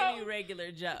 No. Any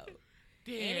regular Joe.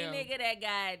 Damn. Any nigga that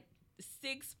got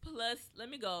 6 plus, let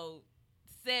me go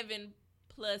 7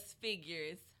 plus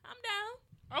figures, I'm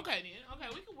down. Okay then. Okay,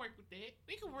 we can work with that.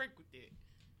 We can work.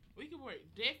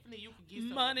 Definitely, you can get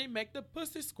some Money make the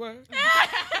pussy squirt.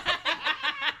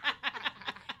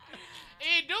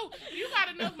 It do. You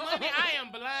got enough money. I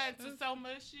am blind to so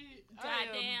much shit. I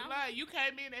Goddamn. am blind. You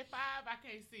came in at 5. I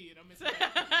can't see it.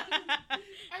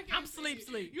 I can't I'm see it.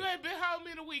 sleep. You ain't been home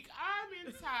in a week. I'm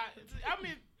inside. I'm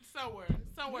in somewhere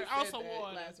You on said some that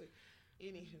water. last week.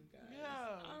 Anywho, guys.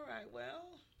 Yeah. All right. Well,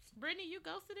 Brittany, you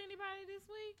ghosted anybody this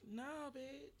week? no,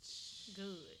 bitch.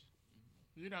 Good.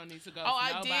 You don't need to go. Oh,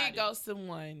 I did ghost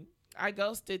someone. I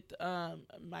ghosted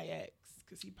my ex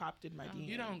because he popped in my DMs.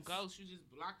 You don't ghost. You just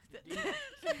block the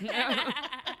DM.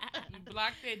 You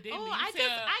block that DM. Oh, You I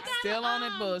got Still a, on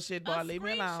that bullshit, boy. a Leave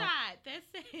me alone.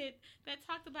 screenshot that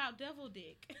talked about devil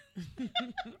dick.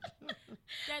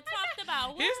 That talked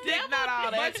about His dick not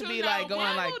all that But to you be know, like going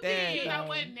devil like that. You know though.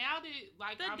 what? Now that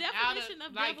like The I'm definition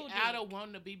of like devil out dick. of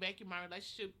wanting to be back in my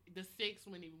relationship, the sex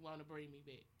wouldn't even want to bring me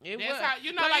back. It That's was, how-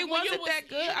 you know, like, like, it when you wasn't was that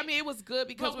good. in I mean, it was good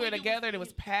because But we were when you together was and it was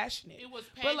in- passionate. It was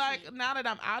But like passionate. now that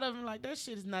I'm out of him, like that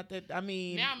shit is not that. I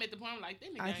mean, Now I'm at the point I'm like,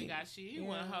 that nigga I ain't can- got shit. He yeah,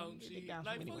 want home get it shit. down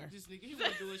Like from fuck anywhere. this nigga. He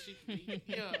want to do what shit to me.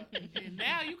 Yeah. And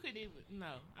now you couldn't even.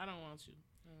 No, I don't want you.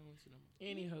 I don't want you no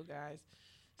more. anywho, guys.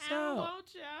 I don't So want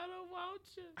you. I don't want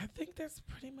you. I think that's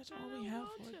pretty much all we have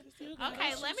for this evening.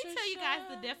 Okay, let me tell you guys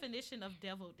the definition of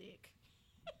devil dick.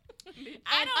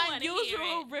 I An don't wanna hear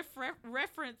unusual it.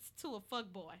 reference to a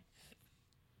fuck boy.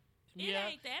 It Yeah,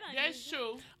 ain't that that's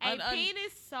unusual. true. A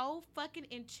penis so fucking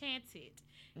enchanted.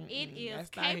 It is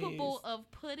that's not capable his. of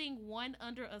putting one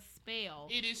under a spell,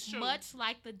 It is true. much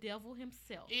like the devil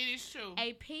himself. It is true.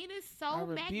 A penis I so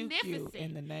rebuke you magnificent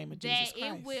in the name of that Jesus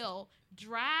Christ. it will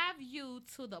drive you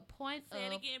to the point Say it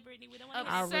of again, Brittany. We don't of want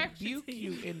I to hear it. rebuke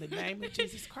you in the name of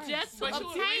Jesus Christ. Just to but you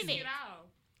would obtain risk it. it all.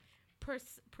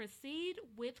 Proceed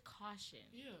with caution.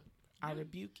 Yeah. I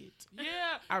rebuke it.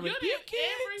 Yeah. I You done- rebuke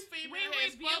it. Every female We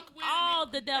has rebuke fucked with all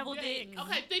a the devil nigga. dicks.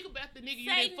 Okay, think about the nigga you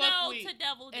Say didn't fuck no with. to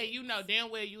devil Hey, dicks. you know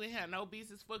damn well you ain't had no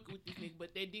business fucking with this nigga,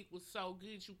 but that dick was so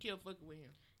good you kept fucking with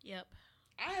him. Yep.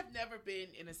 I have never been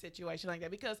in a situation like that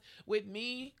because with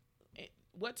me,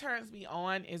 what turns me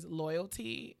on is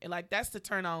loyalty, and like that's the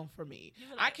turn on for me. You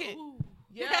were I like, can't. ooh.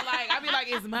 Yeah, like I be like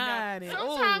it's mine. And,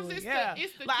 Sometimes ooh, it's yeah.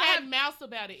 the like, cat and mouse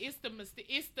about it. It's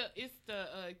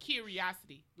the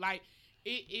curiosity. Like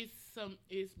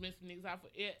it's messing niggas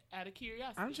out of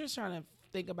curiosity. I'm just trying to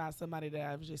think about somebody that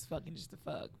I was just fucking just to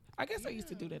fuck. I guess I used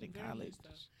to do that in college.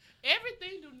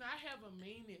 Everything do not have a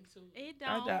meaning to it. It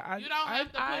don't. You don't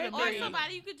have to put a Or meaning.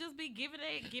 somebody you could just be giving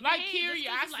it, Like head just 'cause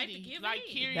you like to curiosity. give Like head.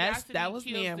 curiosity. That was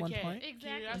me kills at the one cat. point. Exactly.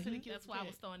 Curiosity kills That's the why I cat.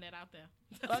 was throwing that out there.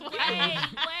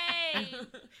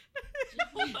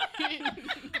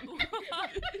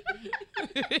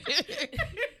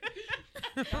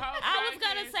 I was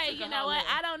gonna say, you know what?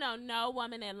 I don't know no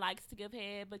woman that likes to give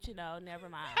head, but you know, never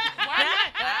mind.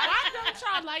 Why don't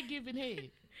y'all like giving head?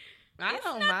 I It's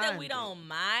don't not mind that we it. don't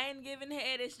mind giving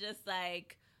head. It's just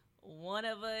like one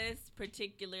of us,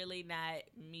 particularly not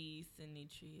me,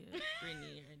 Sinitria,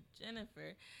 Brittany, or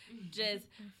Jennifer, just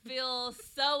feel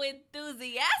so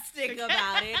enthusiastic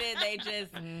about it, and they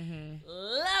just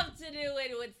love to do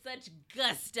it with such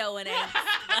gusto and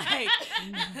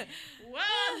angst. Well,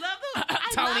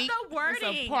 I Tony, love the wording.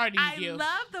 it's a party I gift.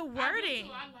 love the I do wording.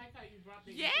 too. I like how you brought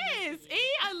that. Yes, introduction.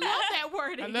 I love that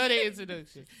wording. I love that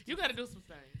introduction. You got to do some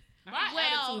things. My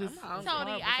Well, attitude is I'm Tony,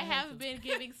 horrible I for have him. been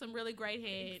giving some really great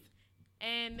head,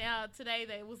 and today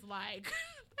they was like,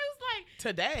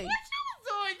 Today. what you was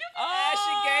doing? Oh,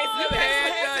 she gave some You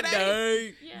head had today.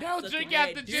 today. Yeah. Don't Suck drink your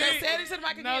after head. You drink. said it to the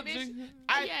mic No again, bitch. drink.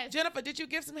 Yes. Jennifer, did you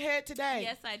give some head today?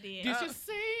 Yes, I did. Did you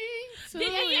sing? To Did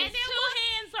you it? get His 2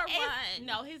 hands are one.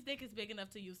 No, his dick is big enough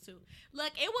to use too.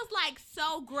 Look, it was like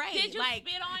so great. Did you like,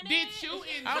 spit on Did it? you enjoy?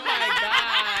 Oh my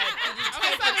God.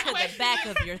 Take it to the back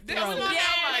of your This throat. is what-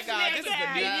 Yes, oh my God. This is the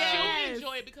yes, Did yes. you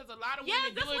enjoy it? Because a lot of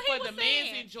women that's do it what for he was the man's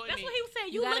saying. enjoyment. That's what he was saying.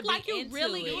 You You gotta look like be you into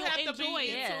really it. do You have to be enjoy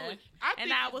into it. Yeah. it. I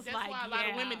think I was that's like, why a lot of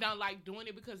yeah. women don't like doing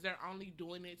it because they're only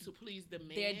doing it to please the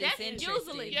man. They're That's disinterested.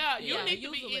 usually- Yeah, you Yeah, need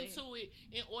to be usually. into it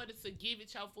in order to give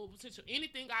it your full potential.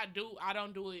 Anything I do, I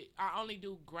don't do it. I only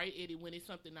do great at it when it's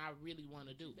something I really want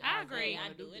to do. I agree.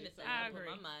 I do anything. I I put agree.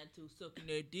 my mind to sucking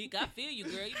their dick. I feel you,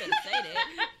 girl. You better say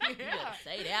that. You better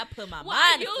say that. I put my Well,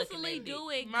 I mind to sucking usually their dick. do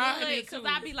it Mine good is because too.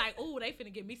 I be like, oh, they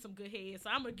finna give me some good head, so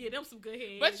I'm gonna give them some good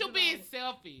head. But you're you being know.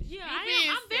 selfish. Yeah, You I am.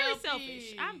 being I'm very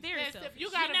selfish. I'm very That's selfish. You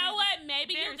You gotta know be- what?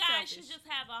 Maybe very you guys selfish. should just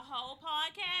have a whole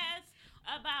podcast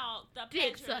about the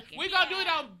Dick pleasures. sucking. We're gonna do it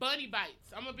on Bunny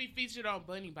Bites. I'm gonna be featured on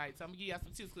Bunny Bites. I'm gonna give y'all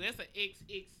some tips because that's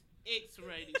an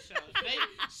X-rated show.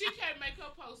 She can't make her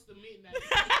post to midnight.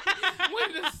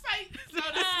 When the Saints go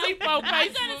to sleep on I'm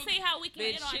Facebook. gonna see how we can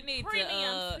Bitch, get she on need to, premium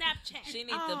Snapchat. She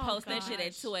needs to Oh, post that shit at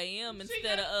gosh. 2 a.m. She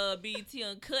instead of BT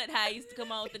Uncut. How I used to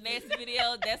come on with the nasty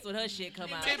video. That's when her shit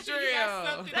come out. Make sure you got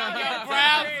Drill. something on your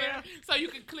browser so you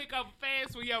can click up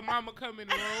fast when your mama come in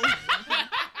the room.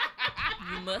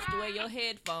 You must wear your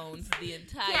headphones the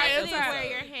entire Yeah, Please that's episode. wear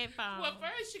your headphones. Well,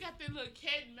 first she got that little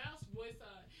cat and mouse voice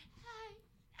on. Hi,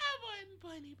 I want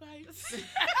Bunny Bites. Do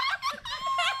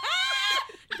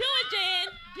it, Jen.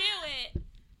 Do it.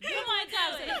 Come on, do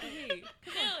it.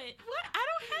 Do it. What? I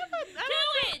don't have a. Do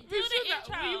it. Do the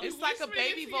intro. It's like a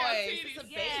baby voice. It's a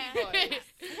baby voice. What is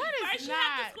First, you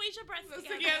have to not? squeeze your breasts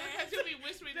together. Together, because you be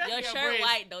whispering that Your to shirt breast.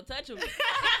 white. Don't touch them. Don't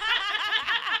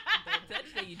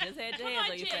touch them. You just had your Come hands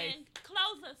on, on your face. Jen.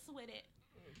 Close us with it.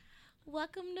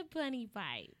 Welcome to Bunny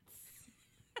Bites.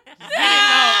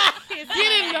 Get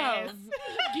it low.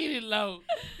 Get it low.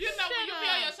 You know, when you be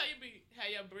on your show, you be have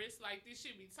your breasts like this.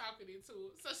 She be talking into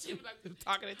it. So she be like,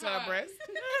 Talking into her Hi. breast.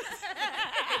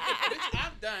 Bitch,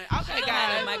 I'm done. Okay, She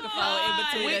got a guys. microphone in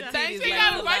between With her thanks, titties she like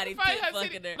got a somebody microphone. tit Her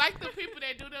fucking city, her. like the people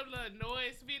that do them little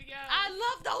noise videos. I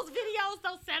love those videos,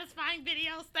 those satisfying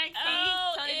videos. Thanks,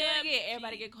 Oh, Tony, do it yeah. again.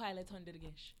 Everybody get quiet. Let Tony do it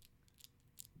again. Shh.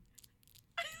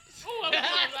 Ooh, I'm going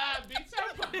live, bitch.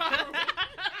 I'm borrowing.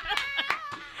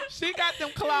 She got them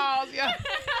claws, yeah.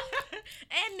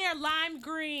 and they're lime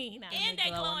green. And they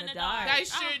glow in the dark. They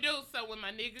sure do. So when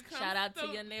my nigga comes Shout out to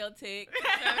through, your nail tech.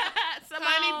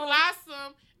 Honey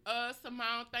Blossom,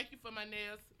 Simone, thank you for my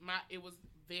nails. It was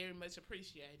very much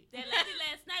appreciated. That lady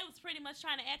last night was pretty much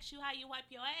trying to ask you how you wipe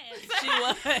your ass. She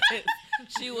was.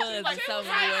 She was in so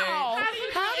many words. How do you,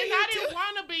 How do and you I do- didn't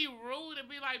want to be rude and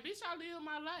be like, bitch, I live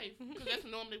my life. Because that's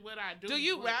normally what I do. Do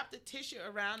you but- wrap the tissue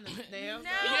around the nails?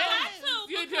 No. You Yeah, got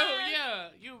to, you do, because- yeah.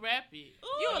 You wrap it. Ooh,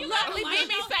 You gotta lovely wash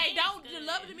Mimi your say, hands don't good. you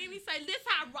lovely Mimi say, this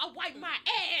how I wipe my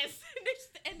ass.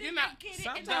 and then You know, they get it.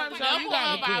 And sometimes they you Double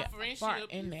gotta of our get friendship fart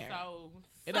in there. So,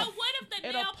 So It'll- what if the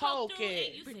it'll nail poke poke through it.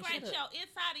 and you Brittany, scratch shut your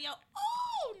inside of your?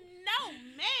 Oh no,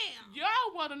 ma'am!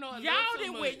 y'all want to know a Y'all little too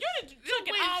didn't much. win. You done took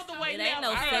it went all the way It ain't no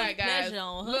down. All self right, guys. pleasure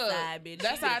on her Look, side, bitch.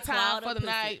 that's She our just time clawed for her the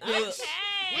pussy. night. Ugh.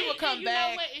 Okay. We will come you back.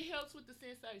 know what? It helps with the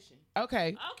sensation. Okay.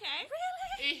 Okay.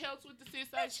 It helps with the Bitch,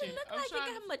 sensation. you look I'm like you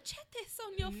trying got machetes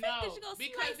on your no, fingers. You gonna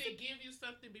because slice it gives you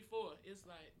something before. It's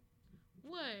like,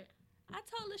 What? I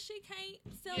told her she can't Yes,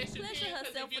 you self-pleasure can, 'cause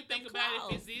herself if you with them think about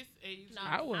clothes. it, if it's this age, No.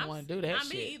 I wouldn't want to do that I mean,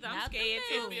 shit. either. I'm Not scared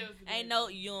the too. men. feels Ain't good. no,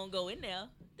 you don't go in there.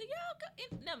 Do y'all go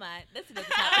in? Never mind. That's another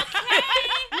topic.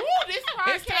 Woo, this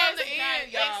podcast It's time to has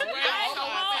end, got y'all. express We're so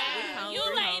all fast. hungry.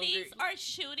 You ladies hungry. are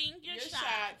shooting your Your shot.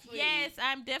 shot, please. Yes,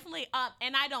 I'm definitely up,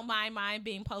 and I don't mind mine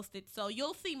being posted. So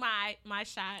you'll see my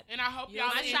shot. And I hope Yeah,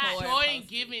 y'all my shot. enjoying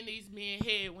giving these men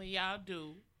head when y'all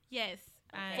do. Yes,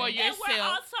 For And yourself. we're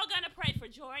also gonna pray for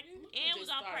Jordan, and we're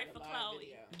gonna pray for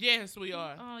Chloe. Yes, we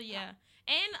are. Oh yeah,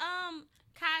 and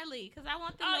Kylie, because I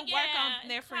want them Oh to yeah, work on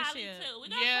their Kylie friendship. too. We're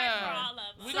gonna pray Yeah. for all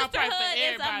of them. We gonna pray for Sisterhood is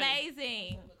everybody.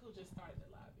 amazing. Look who just started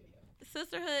the live video.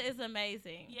 Sisterhood is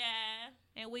amazing, Yeah.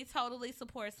 and we totally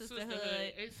support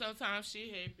sisterhood. And sometimes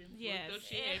shit happens. Yes. But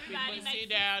shit happens. Everybody But makes sit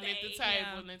down at the mistakes.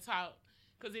 table and talk.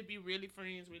 Because it be really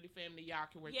friends, really family. Y'all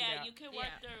can work it Yeah, out. you can work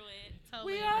Yeah. through it.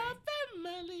 Totally We agree. are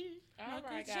family. All Like a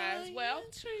right, guys. giant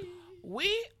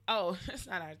Well, that's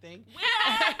not our thing. We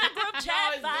are the group No,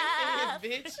 chat it's five.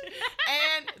 this is, bitch.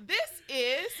 And this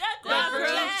is The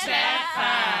group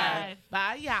chat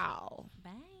Bye, y'all.